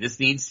urgency. This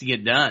needs to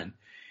get done.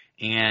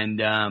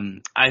 And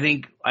I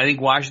think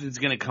Washington's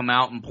going to come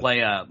out and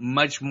play a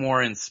much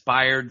more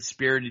inspired,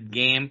 spirited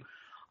game.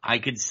 I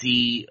could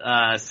see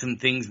some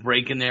things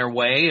breaking their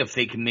way if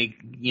they can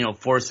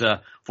force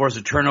a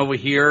turnover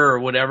here or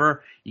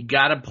whatever. You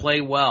got to play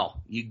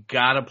well.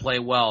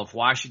 If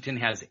Washington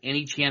has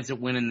any chance at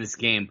winning this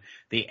game,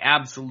 they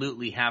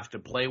absolutely have to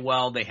play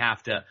well. They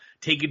have to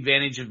take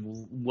advantage of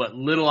what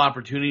little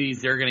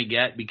opportunities they're going to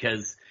get,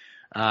 because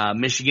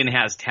Michigan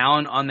has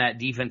talent on that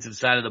defensive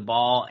side of the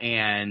ball,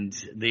 and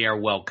they are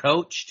well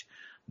coached.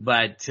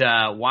 But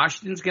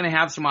Washington's going to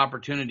have some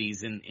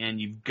opportunities, and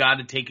you've got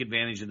to take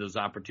advantage of those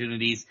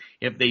opportunities.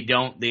 If they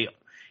don't,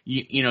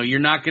 you're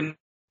not going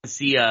to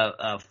see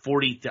a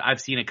 40. I've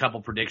seen a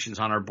couple predictions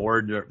on our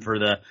board for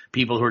the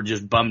people who are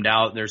just bummed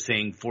out. They're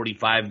saying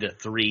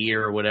 45-3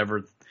 or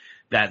whatever.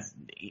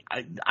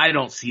 I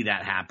don't see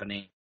that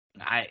happening.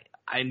 I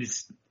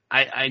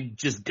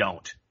just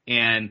don't.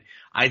 And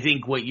I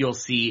think what you'll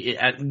see,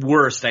 at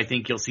worst, I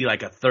think you'll see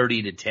like a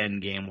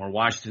 30-10 game where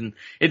Washington,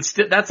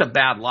 that's a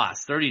bad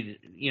loss.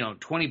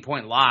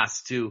 20-point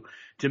loss to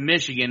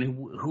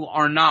Michigan, who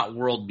are not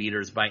world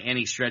beaters by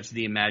any stretch of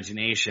the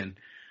imagination.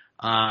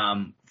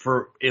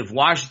 If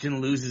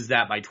Washington loses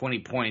that by 20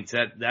 points,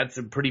 that's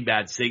a pretty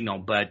bad signal.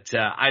 But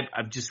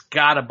I've just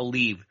got to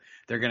believe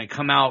they're going to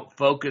come out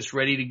focused,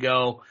 ready to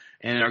go,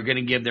 and are going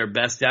to give their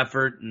best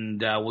effort,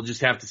 and we'll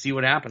just have to see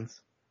what happens.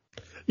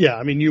 Yeah,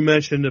 I mean, you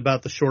mentioned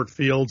about the short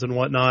fields and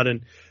whatnot,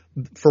 and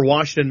for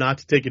Washington not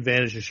to take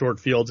advantage of short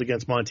fields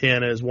against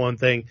Montana is one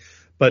thing,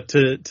 but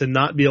to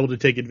not be able to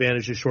take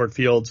advantage of short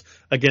fields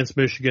against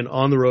Michigan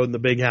on the road in the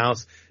Big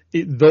House,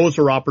 those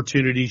are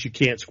opportunities you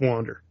can't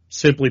squander.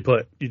 Simply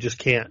put, you just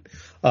can't.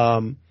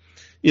 I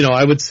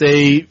would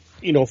say,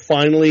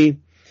 finally,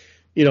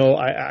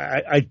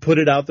 I put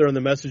it out there on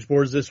the message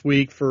boards this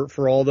week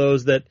for all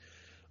those that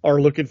are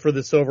looking for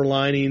the silver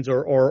linings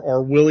or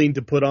are willing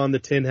to put on the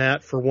tin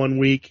hat for 1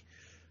 week.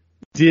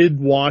 Did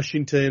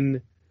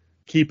Washington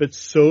keep it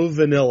so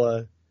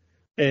vanilla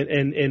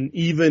and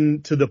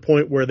even to the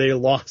point where they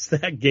lost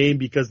that game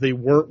because they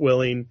weren't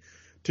willing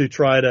to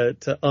try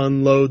to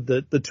unload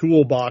the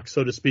toolbox,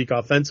 so to speak,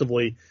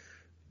 offensively?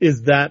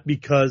 Is that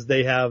because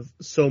they have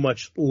so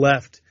much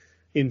left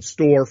in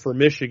store for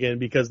Michigan,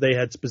 because they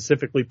had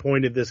specifically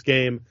pointed this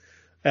game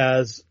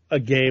as a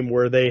game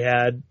where they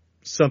had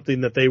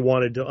something that they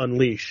wanted to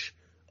unleash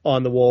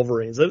on the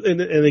Wolverines?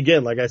 And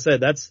again, like I said,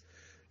 that's,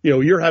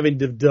 you're having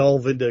to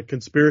delve into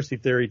conspiracy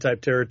theory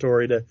type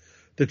territory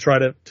to try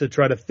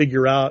to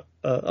figure out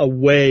a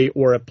way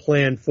or a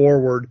plan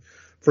forward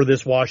for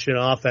this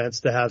Washington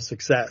offense to have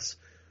success,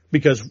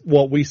 because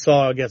what we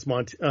saw against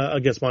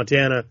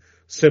Montana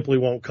simply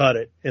won't cut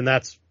it. And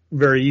that's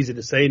very easy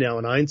to say now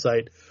in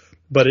hindsight,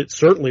 but it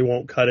certainly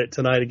won't cut it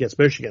tonight against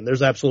Michigan.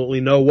 There's absolutely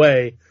no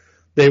way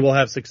they will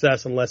have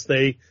success unless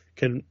they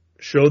can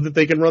show that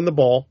they can run the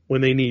ball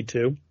when they need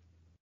to.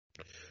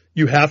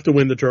 You have to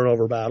win the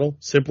turnover battle,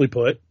 simply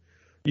put.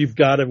 You've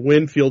got to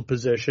win field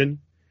position,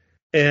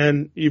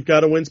 and you've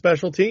got to win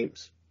special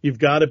teams. You've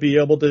got to be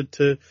able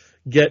to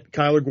get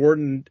Kyler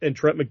Gordon and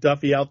Trent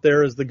McDuffie out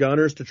there as the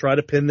gunners to try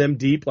to pin them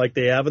deep like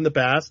they have in the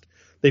past.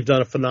 They've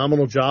done a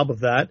phenomenal job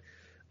of that,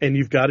 and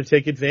you've got to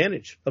take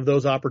advantage of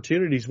those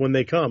opportunities when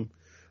they come.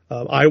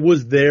 I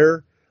was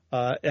there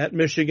at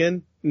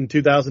Michigan in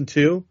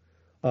 2002.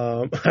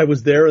 I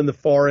was there in the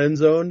far end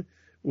zone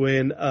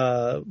when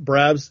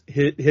Brabs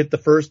hit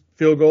the first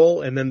field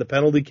goal, and then the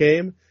penalty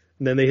came,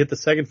 and then they hit the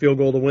second field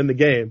goal to win the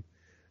game.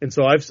 And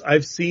so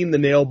I've seen the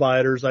nail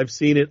biters. I've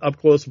seen it up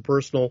close and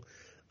personal,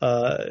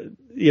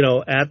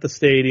 at the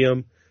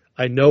stadium.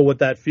 I know what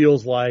that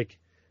feels like.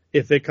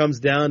 If it comes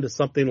down to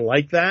something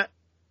like that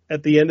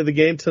at the end of the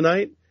game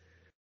tonight,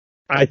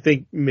 I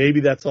think maybe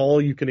that's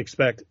all you can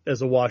expect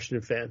as a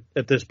Washington fan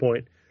at this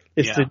point.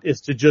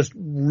 Is to just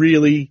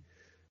really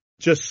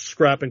just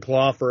scrap and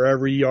claw for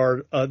every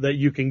yard that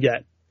you can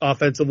get,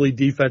 offensively,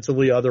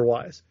 defensively,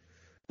 otherwise.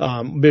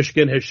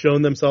 Michigan has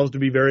shown themselves to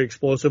be very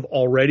explosive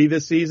already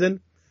this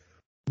season,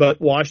 but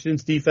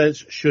Washington's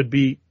defense should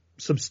be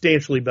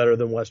substantially better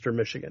than Western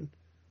Michigan.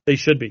 They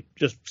should be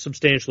just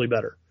substantially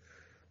better.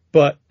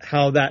 But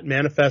how that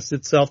manifests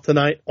itself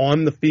tonight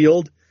on the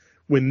field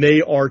when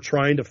they are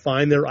trying to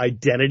find their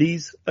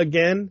identities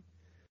again,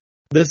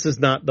 this is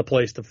not the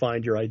place to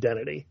find your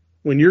identity.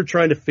 When you're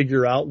trying to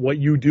figure out what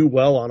you do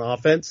well on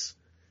offense,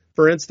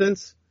 for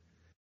instance,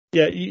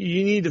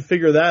 you need to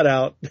figure that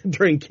out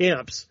during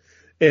camps.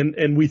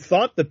 And we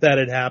thought that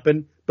had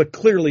happened, but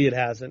clearly it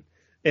hasn't.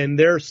 And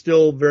they're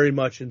still very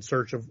much in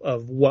search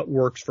of what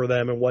works for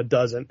them and what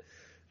doesn't.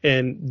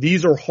 And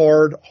these are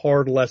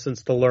hard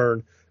lessons to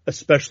learn,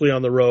 especially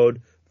on the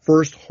road.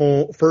 First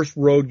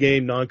road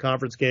game,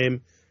 non-conference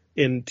game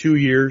in 2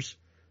 years.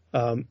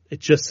 It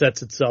just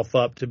sets itself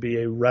up to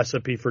be a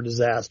recipe for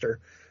disaster.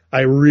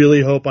 I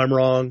really hope I'm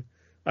wrong.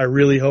 I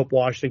really hope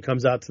Washington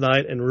comes out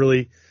tonight and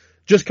really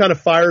just kind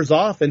of fires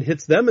off and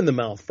hits them in the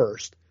mouth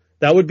first.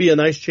 That would be a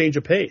nice change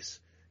of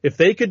pace. If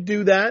they could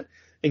do that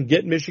and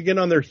get Michigan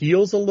on their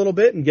heels a little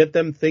bit and get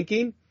them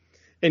thinking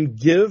and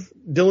give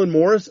Dylan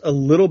Morris a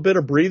little bit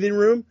of breathing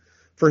room,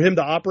 for him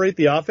to operate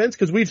the offense,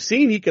 because we've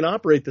seen he can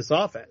operate this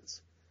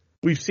offense.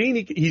 We've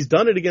seen he's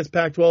done it against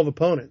Pac-12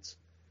 opponents.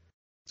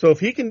 So if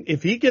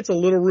he gets a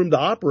little room to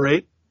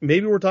operate,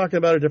 maybe we're talking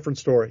about a different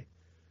story.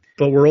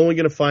 But we're only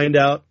going to find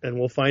out, and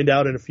we'll find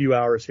out in a few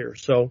hours here.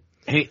 So,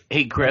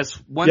 hey, Chris,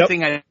 one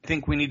thing I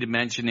think we need to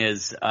mention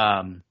is,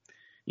 today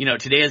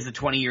is the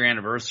 20-year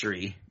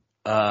anniversary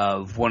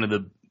of one of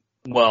the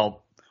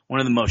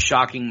most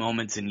shocking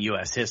moments in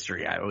U.S.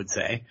 history, I would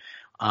say.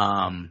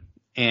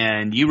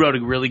 And you wrote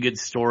a really good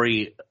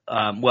story.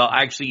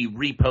 Actually, you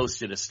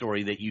reposted a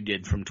story that you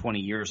did from 20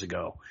 years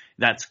ago.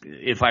 That's,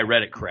 if I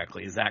read it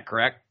correctly. Is that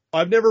correct?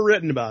 I've never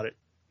written about it.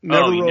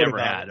 Never you wrote never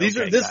about had.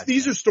 it.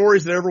 These are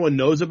stories that everyone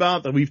knows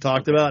about, that we've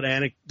talked about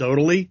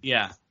anecdotally.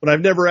 Yeah. But I've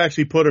never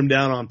actually put them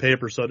down on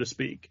paper, so to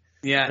speak.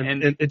 Yeah,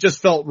 and it just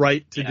felt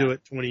right to do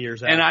it 20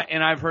 years after.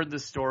 And I've heard the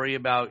story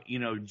about,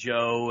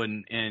 Joe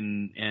and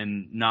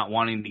not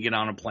wanting to get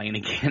on a plane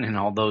again and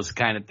all those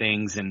kind of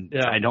things, and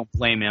I don't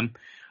blame him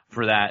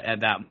for that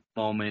at that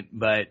moment.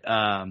 But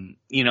and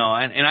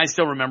I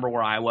still remember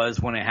where I was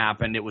when it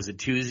happened. It was a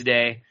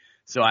Tuesday.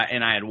 So I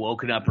had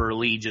woken up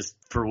early just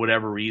for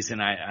whatever reason.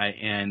 I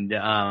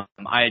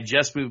had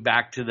just moved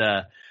back to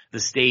the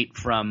state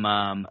from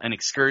an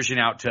excursion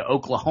out to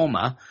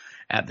Oklahoma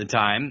at the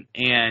time,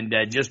 and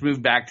just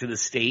moved back to the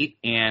state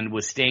and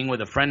was staying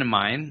with a friend of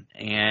mine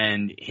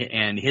and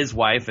his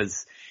wife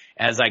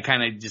as I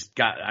kind of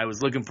I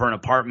was looking for an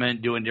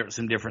apartment, doing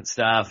some different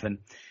stuff,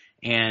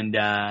 and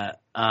I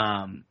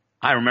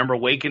remember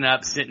waking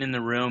up, sitting in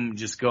the room,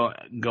 just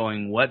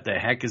going, what the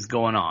heck is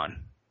going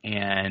on?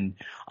 And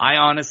I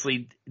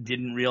honestly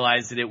didn't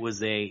realize that it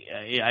was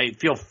I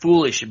feel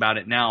foolish about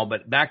it now,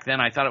 but back then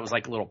I thought it was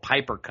like a little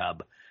Piper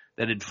Cub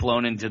that had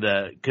flown into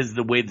because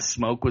the way the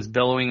smoke was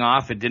billowing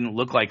off, it didn't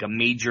look like a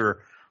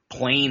major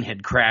plane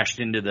had crashed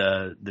into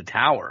the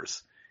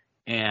towers.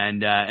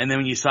 And then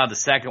when you saw the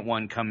second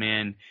one come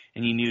in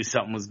and you knew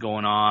something was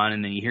going on,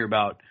 and then you hear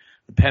about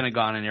the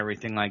Pentagon and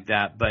everything like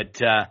that.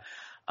 But,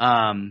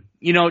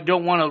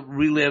 don't want to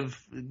relive,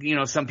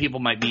 some people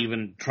might be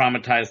even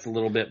traumatized a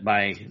little bit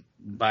by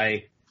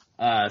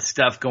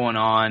stuff going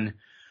on.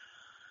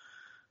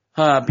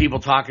 People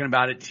talking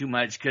about it too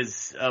much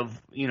because of,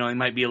 they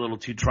might be a little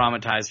too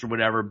traumatized or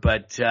whatever,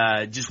 but,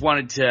 just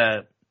wanted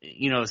to,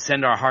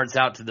 send our hearts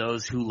out to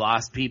those who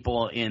lost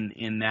people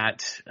in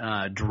that,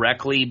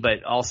 directly,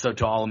 but also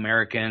to all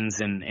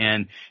Americans,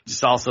 and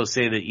just also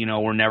say that,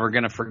 we're never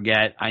going to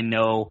forget. I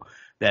know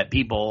that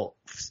people,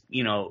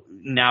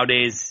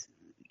 nowadays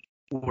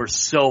we're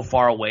so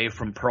far away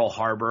from Pearl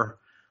Harbor.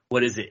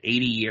 What is it?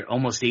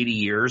 Almost 80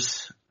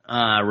 years,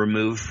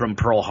 removed from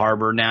Pearl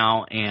Harbor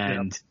now.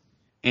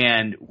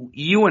 And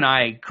you and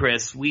I,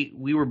 Chris, we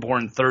were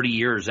born 30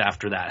 years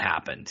after that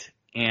happened,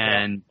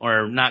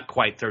 or not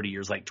quite 30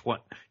 years, like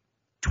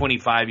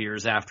 25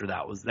 years after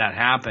that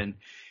happened.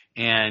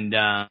 And,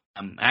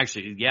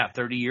 actually,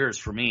 30 years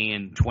for me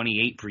and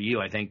 28 for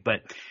you, I think.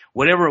 But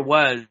whatever it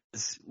was,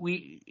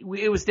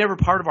 it was never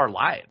part of our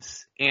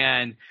lives.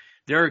 And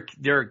there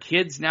are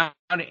kids now,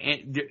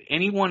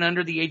 anyone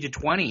under the age of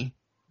 20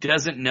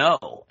 doesn't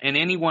know. And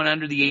anyone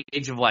under the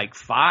age of like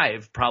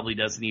 5 probably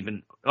doesn't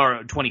even,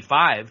 or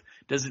 25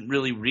 doesn't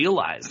really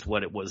realize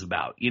what it was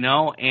about,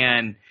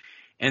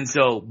 And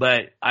so,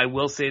 but I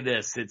will say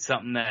this, it's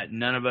something that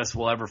none of us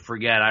will ever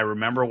forget. I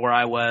remember where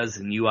I was,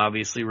 and you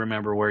obviously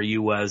remember where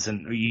you was,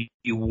 and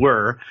you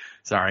were,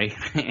 sorry.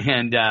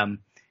 And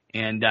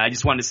I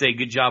just wanted to say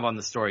good job on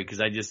the story,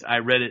 because I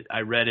read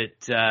it,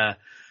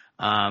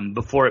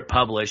 before it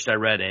published, I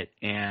read it,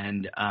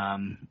 and,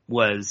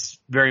 was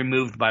very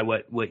moved by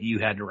what you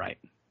had to write.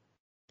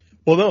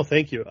 Well, no,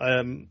 thank you.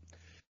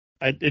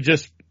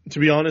 To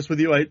be honest with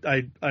you,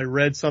 I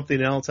read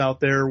something else out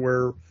there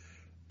where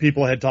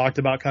people had talked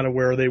about kind of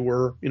where they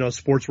were,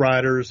 sports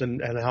writers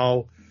and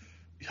how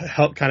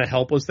kind of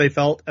helpless they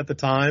felt at the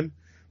time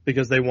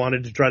because they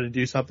wanted to try to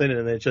do something.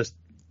 And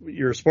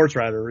you're a sports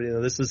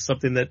writer. This is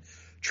something that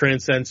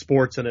transcends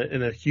sports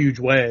in a huge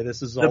way.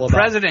 This is all about. The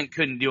president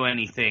couldn't do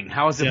anything.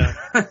 How is it?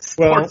 Yeah.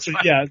 Sports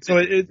writer? So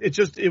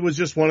it was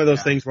just one of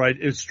those things, right?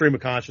 It was stream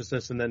of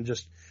consciousness, and then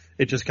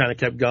it just kind of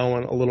kept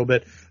going a little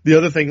bit. The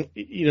other thing,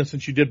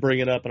 since you did bring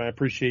it up, and I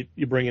appreciate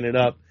you bringing it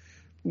up,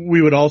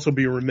 we would also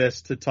be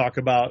remiss to talk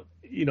about,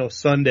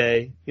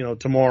 Sunday,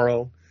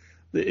 tomorrow.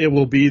 It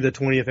will be the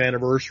 20th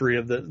anniversary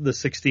of the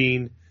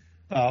 16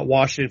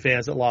 Washington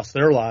fans that lost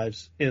their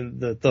lives in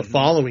the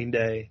following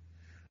day,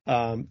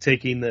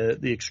 taking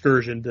the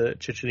excursion to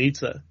Chichen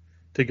Itza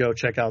to go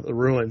check out the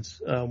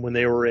ruins when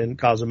they were in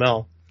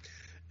Cozumel.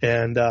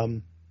 And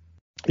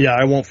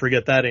I won't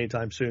forget that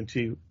anytime soon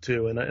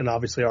too. And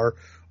obviously our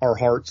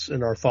hearts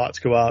and our thoughts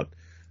go out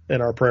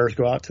and our prayers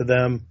go out to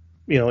them.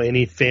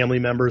 Any family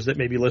members that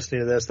may be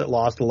listening to this that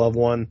lost a loved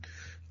one,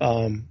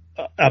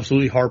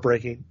 absolutely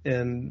heartbreaking.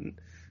 And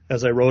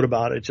as I wrote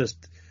about it,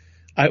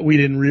 we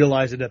didn't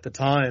realize it at the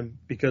time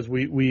because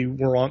we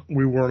weren't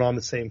on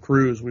the same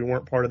cruise. We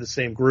weren't part of the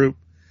same group.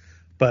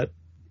 But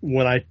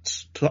when I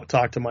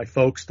talked to my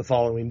folks the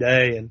following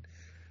day and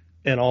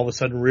and all of a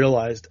sudden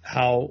realized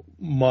how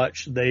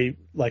much they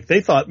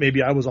thought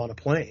maybe I was on a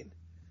plane.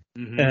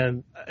 Mm-hmm.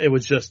 And it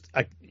was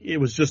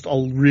just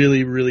all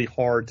really, really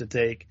hard to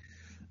take.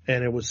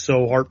 And it was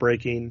so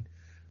heartbreaking,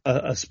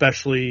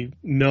 especially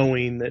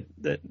knowing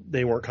that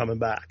they weren't coming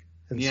back.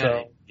 And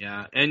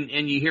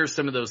And you hear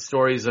some of those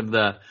stories of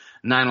the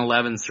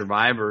 9/11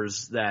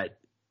 survivors that,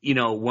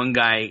 one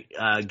guy,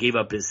 gave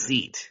up his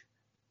seat,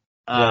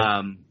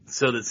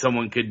 so that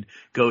someone could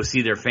go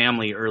see their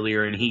family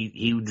earlier, and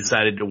he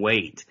decided to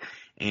wait.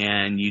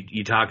 And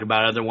you talk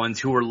about other ones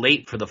who were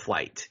late for the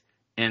flight,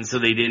 and so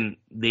they didn't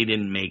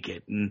make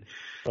it. And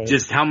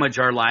just how much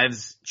our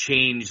lives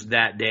changed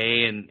that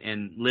day,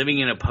 and living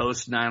in a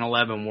post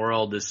 9/11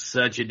 world is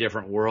such a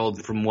different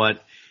world from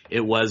what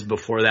it was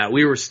before that.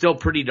 We were still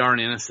pretty darn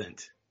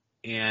innocent,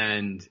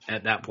 and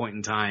at that point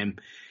in time,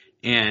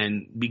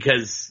 and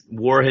because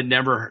war had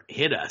never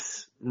hit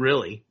us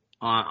really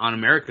on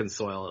American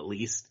soil, at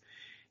least,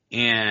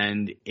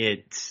 and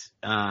it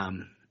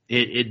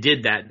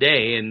did that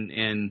day,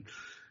 and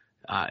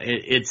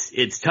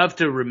it's tough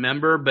to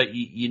remember, but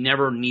you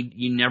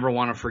never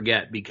want to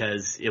forget,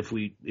 because if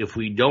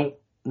we don't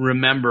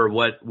remember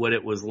what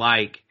it was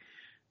like,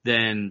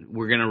 then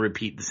we're going to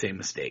repeat the same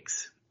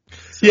mistakes.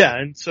 So. Yeah,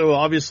 and so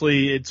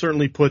obviously it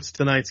certainly puts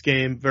tonight's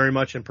game very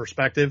much in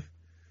perspective.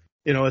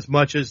 As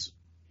much as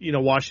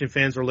Washington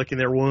fans are licking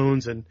their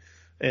wounds and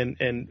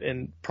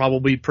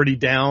probably pretty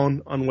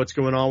down on what's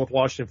going on with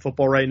Washington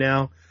football right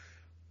now.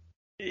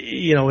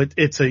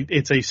 It's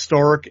a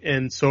stark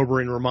and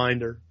sobering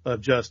reminder of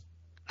just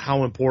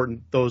how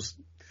important those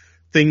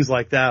things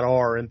like that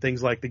are, and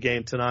things like the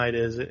game tonight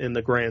is in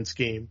the grand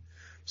scheme.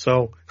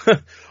 So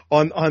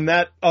on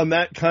that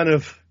kind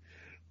of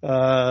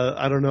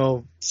I don't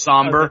know,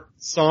 somber.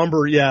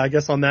 Yeah, I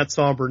guess on that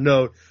somber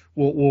note,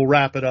 we'll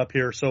wrap it up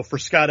here. So for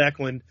Scott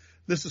Eklund,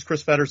 this is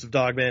Chris Fetters of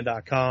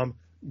Dogman.com.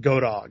 Go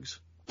Dogs.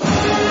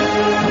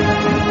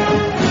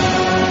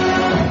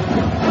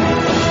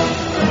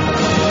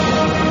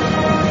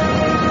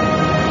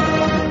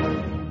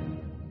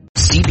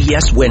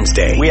 CBS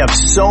Wednesday. We have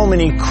so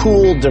many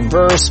cool,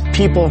 diverse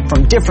people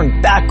from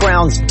different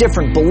backgrounds,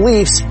 different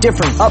beliefs,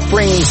 different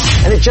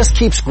upbringings, and it just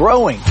keeps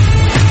growing.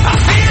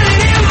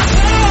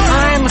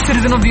 I'm a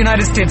citizen of the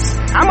United States.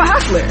 I'm a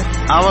hustler.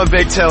 I'm a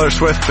big Taylor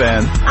Swift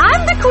fan.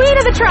 I'm the queen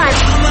of the tribe.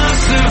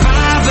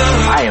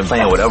 I am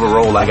playing whatever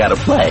role I gotta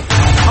play.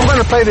 I'm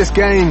gonna play this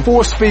game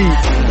full speed.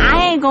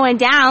 I ain't going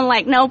down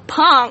like no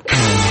punk.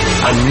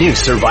 A new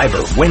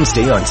Survivor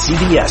Wednesday on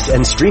CBS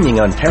and streaming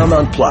on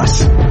Paramount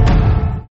Plus.